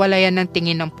niyang hiwalayan ng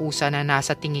tingin ng pusa na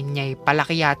nasa tingin niya ay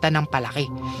palaki yata ng palaki.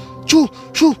 Shoo!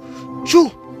 Shoo! Shoo!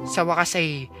 Sa wakas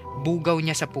ay bugaw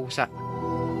niya sa pusa.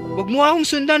 Huwag mo akong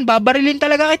sundan, babarilin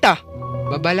talaga kita.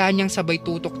 Babalaan niyang sabay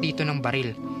tutok dito ng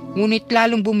baril. Ngunit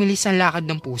lalong bumilis ang lakad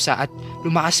ng pusa at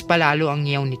lumakas palalo ang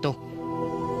ngiyaw nito.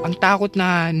 Ang takot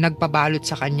na nagpabalot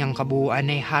sa kanyang kabuuan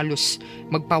ay halos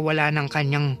magpawala ng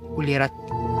kanyang ulirat.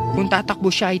 Kung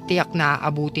tatakbo siya ay tiyak na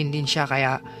aabutin din siya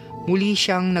kaya muli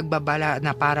siyang nagbabala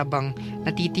na para bang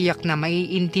natitiyak na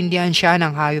maiintindihan siya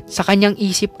ng hayop. Sa kanyang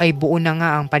isip ay buo na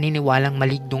nga ang paniniwalang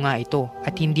maligno nga ito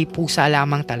at hindi pusa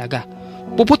lamang talaga.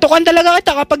 Puputokan talaga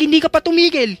kita kapag hindi ka pa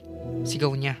tumigil!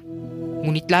 Sigaw niya.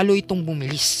 Ngunit lalo itong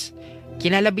bumilis.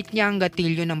 Kinalabit niya ang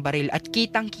gatilyo ng baril at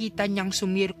kitang-kita niyang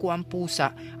sumirko ang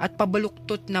pusa at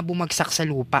pabaluktot na bumagsak sa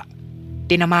lupa.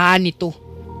 Tinamaan nito.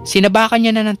 Sinabakan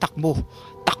niya na ng takbo.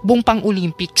 Takbong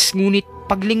pang-Olympics, ngunit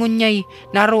paglingon niya'y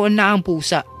naroon na ang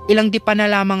pusa. Ilang dipa na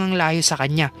lamang ang layo sa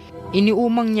kanya.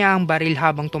 Iniumang niya ang baril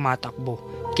habang tumatakbo.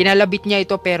 Kinalabit niya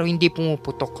ito pero hindi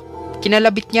pumuputok.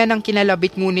 Kinalabit niya ng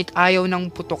kinalabit ngunit ayaw ng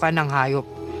putukan ng hayop.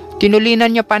 Tinulinan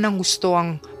niya pa ng gusto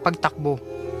ang pagtakbo.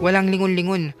 Walang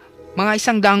lingon-lingon.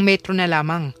 Mga 100 metro na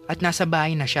lamang at nasa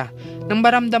bahay na siya. Nang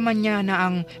maramdaman niya na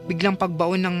ang biglang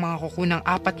pagbaon ng mga kuko ng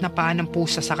 4 na paa ng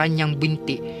pusa sa kanyang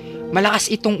binti, malakas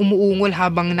itong umuungol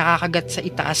habang nakakagat sa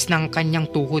itaas ng kanyang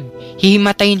tuhod.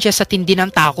 Hihimatayin siya sa tindi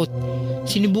ng takot.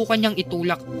 Sinubukan niyang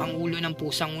itulak ang ulo ng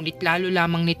pusang ngunit lalo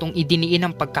lamang nitong idiniin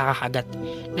ang pagkakagat.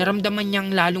 Naramdaman niyang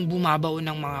lalong bumabaw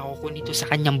ng mga kuko nito sa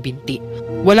kanyang binti.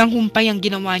 Walang humpay ang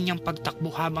ginawa niyang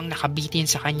pagtakbo habang nakabitin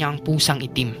sa kanyang pusang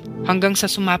itim. Hanggang sa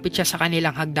sumapit siya sa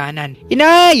kanilang hagdanan.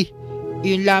 Inay!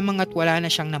 Iyon lamang at wala na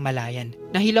siyang namalayan.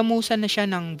 Nahilamusan na siya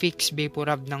ng Vicks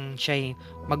Vaporub nang siya'y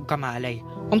magkamalay.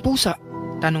 Ang pusa?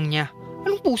 Tanong niya.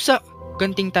 Anong pusa?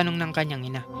 Ganting tanong ng kanyang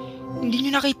ina. Hindi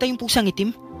niyo nakita yung pusang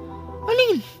itim?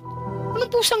 Alin? Anong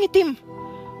pusang itim?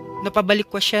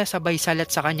 Napabalikwas siya sabay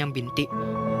salat sa kanyang binti.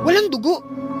 Walang dugo.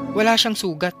 Wala siyang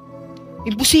sugat.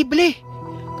 Imposible.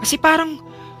 Kasi parang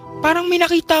may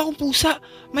nakita akong pusa.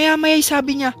 Maya-maya'y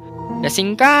sabi niya,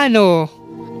 lasing ka, no?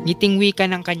 Ngiting wika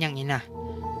ng kanyang ina.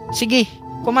 Sige,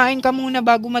 kumain ka muna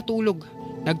bago matulog.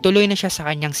 Nagtuloy na siya sa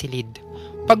kanyang silid.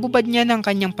 Pagbubad niya ng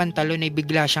kanyang pantalon ay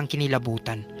bigla siyang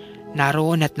kinilabutan.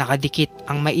 Naroon at nakadikit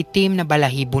ang maitim na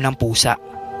balahibo ng pusa.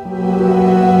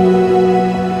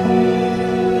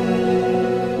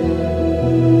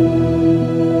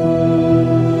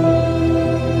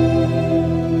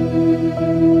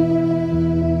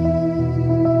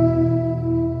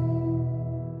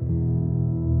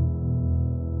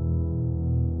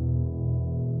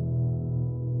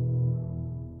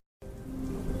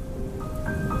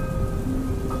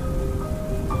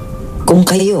 Kung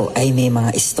kayo ay may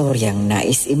mga istoryang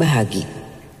nais ibahagi,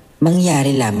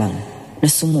 mangyari lamang na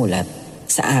sumulat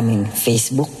sa aming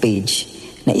Facebook page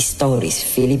na Stories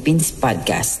Philippines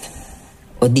Podcast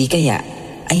o di kaya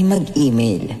ay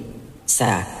mag-email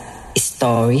sa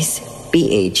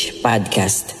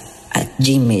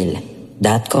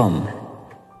storiesphpodcast@gmail.com.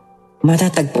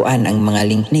 Matatagpuan ang mga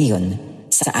link na iyon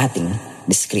sa ating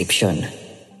description.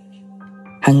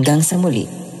 Hanggang sa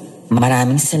muli,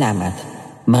 maraming salamat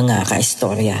mga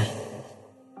kaistorya.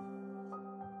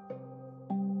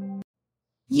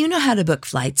 You know how to book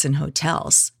flights and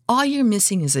hotels. All you're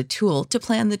missing is a tool to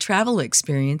plan the travel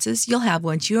experiences you'll have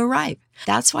once you arrive.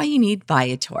 That's why you need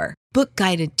Viator. Book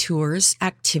guided tours,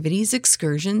 activities,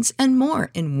 excursions, and more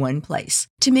in one place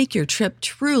to make your trip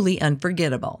truly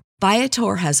unforgettable.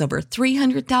 Viator has over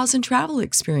 300,000 travel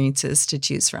experiences to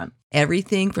choose from.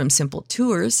 Everything from simple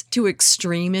tours to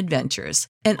extreme adventures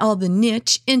and all the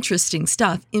niche, interesting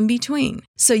stuff in between.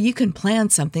 So you can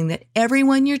plan something that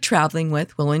everyone you're traveling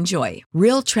with will enjoy.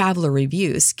 Real traveler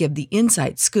reviews give the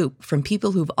inside scoop from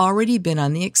people who've already been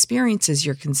on the experiences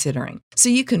you're considering. So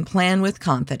you can plan with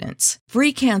confidence.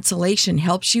 Free cancellation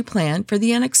helps you plan for the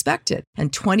unexpected.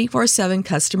 And 24/7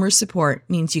 customer support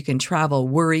means you can travel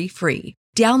worry-free.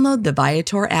 Download the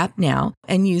Viator app now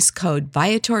and use code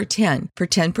Viator10 for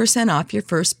 10% off your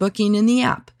first booking in the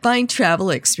app. Find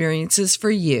travel experiences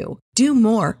for you. Do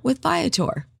more with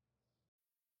Viator.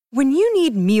 When you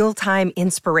need mealtime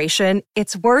inspiration,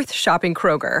 it's worth shopping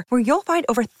Kroger, where you'll find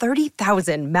over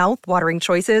 30,000 mouth-watering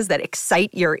choices that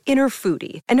excite your inner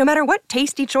foodie. And no matter what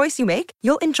tasty choice you make,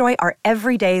 you'll enjoy our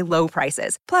everyday low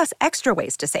prices, plus extra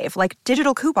ways to save, like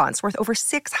digital coupons worth over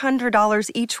 $600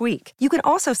 each week. You can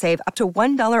also save up to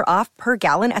 $1 off per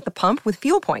gallon at the pump with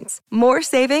fuel points. More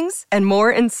savings and more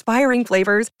inspiring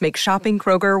flavors make shopping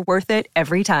Kroger worth it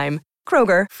every time.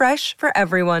 Kroger, fresh for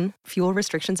everyone. Fuel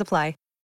restrictions apply.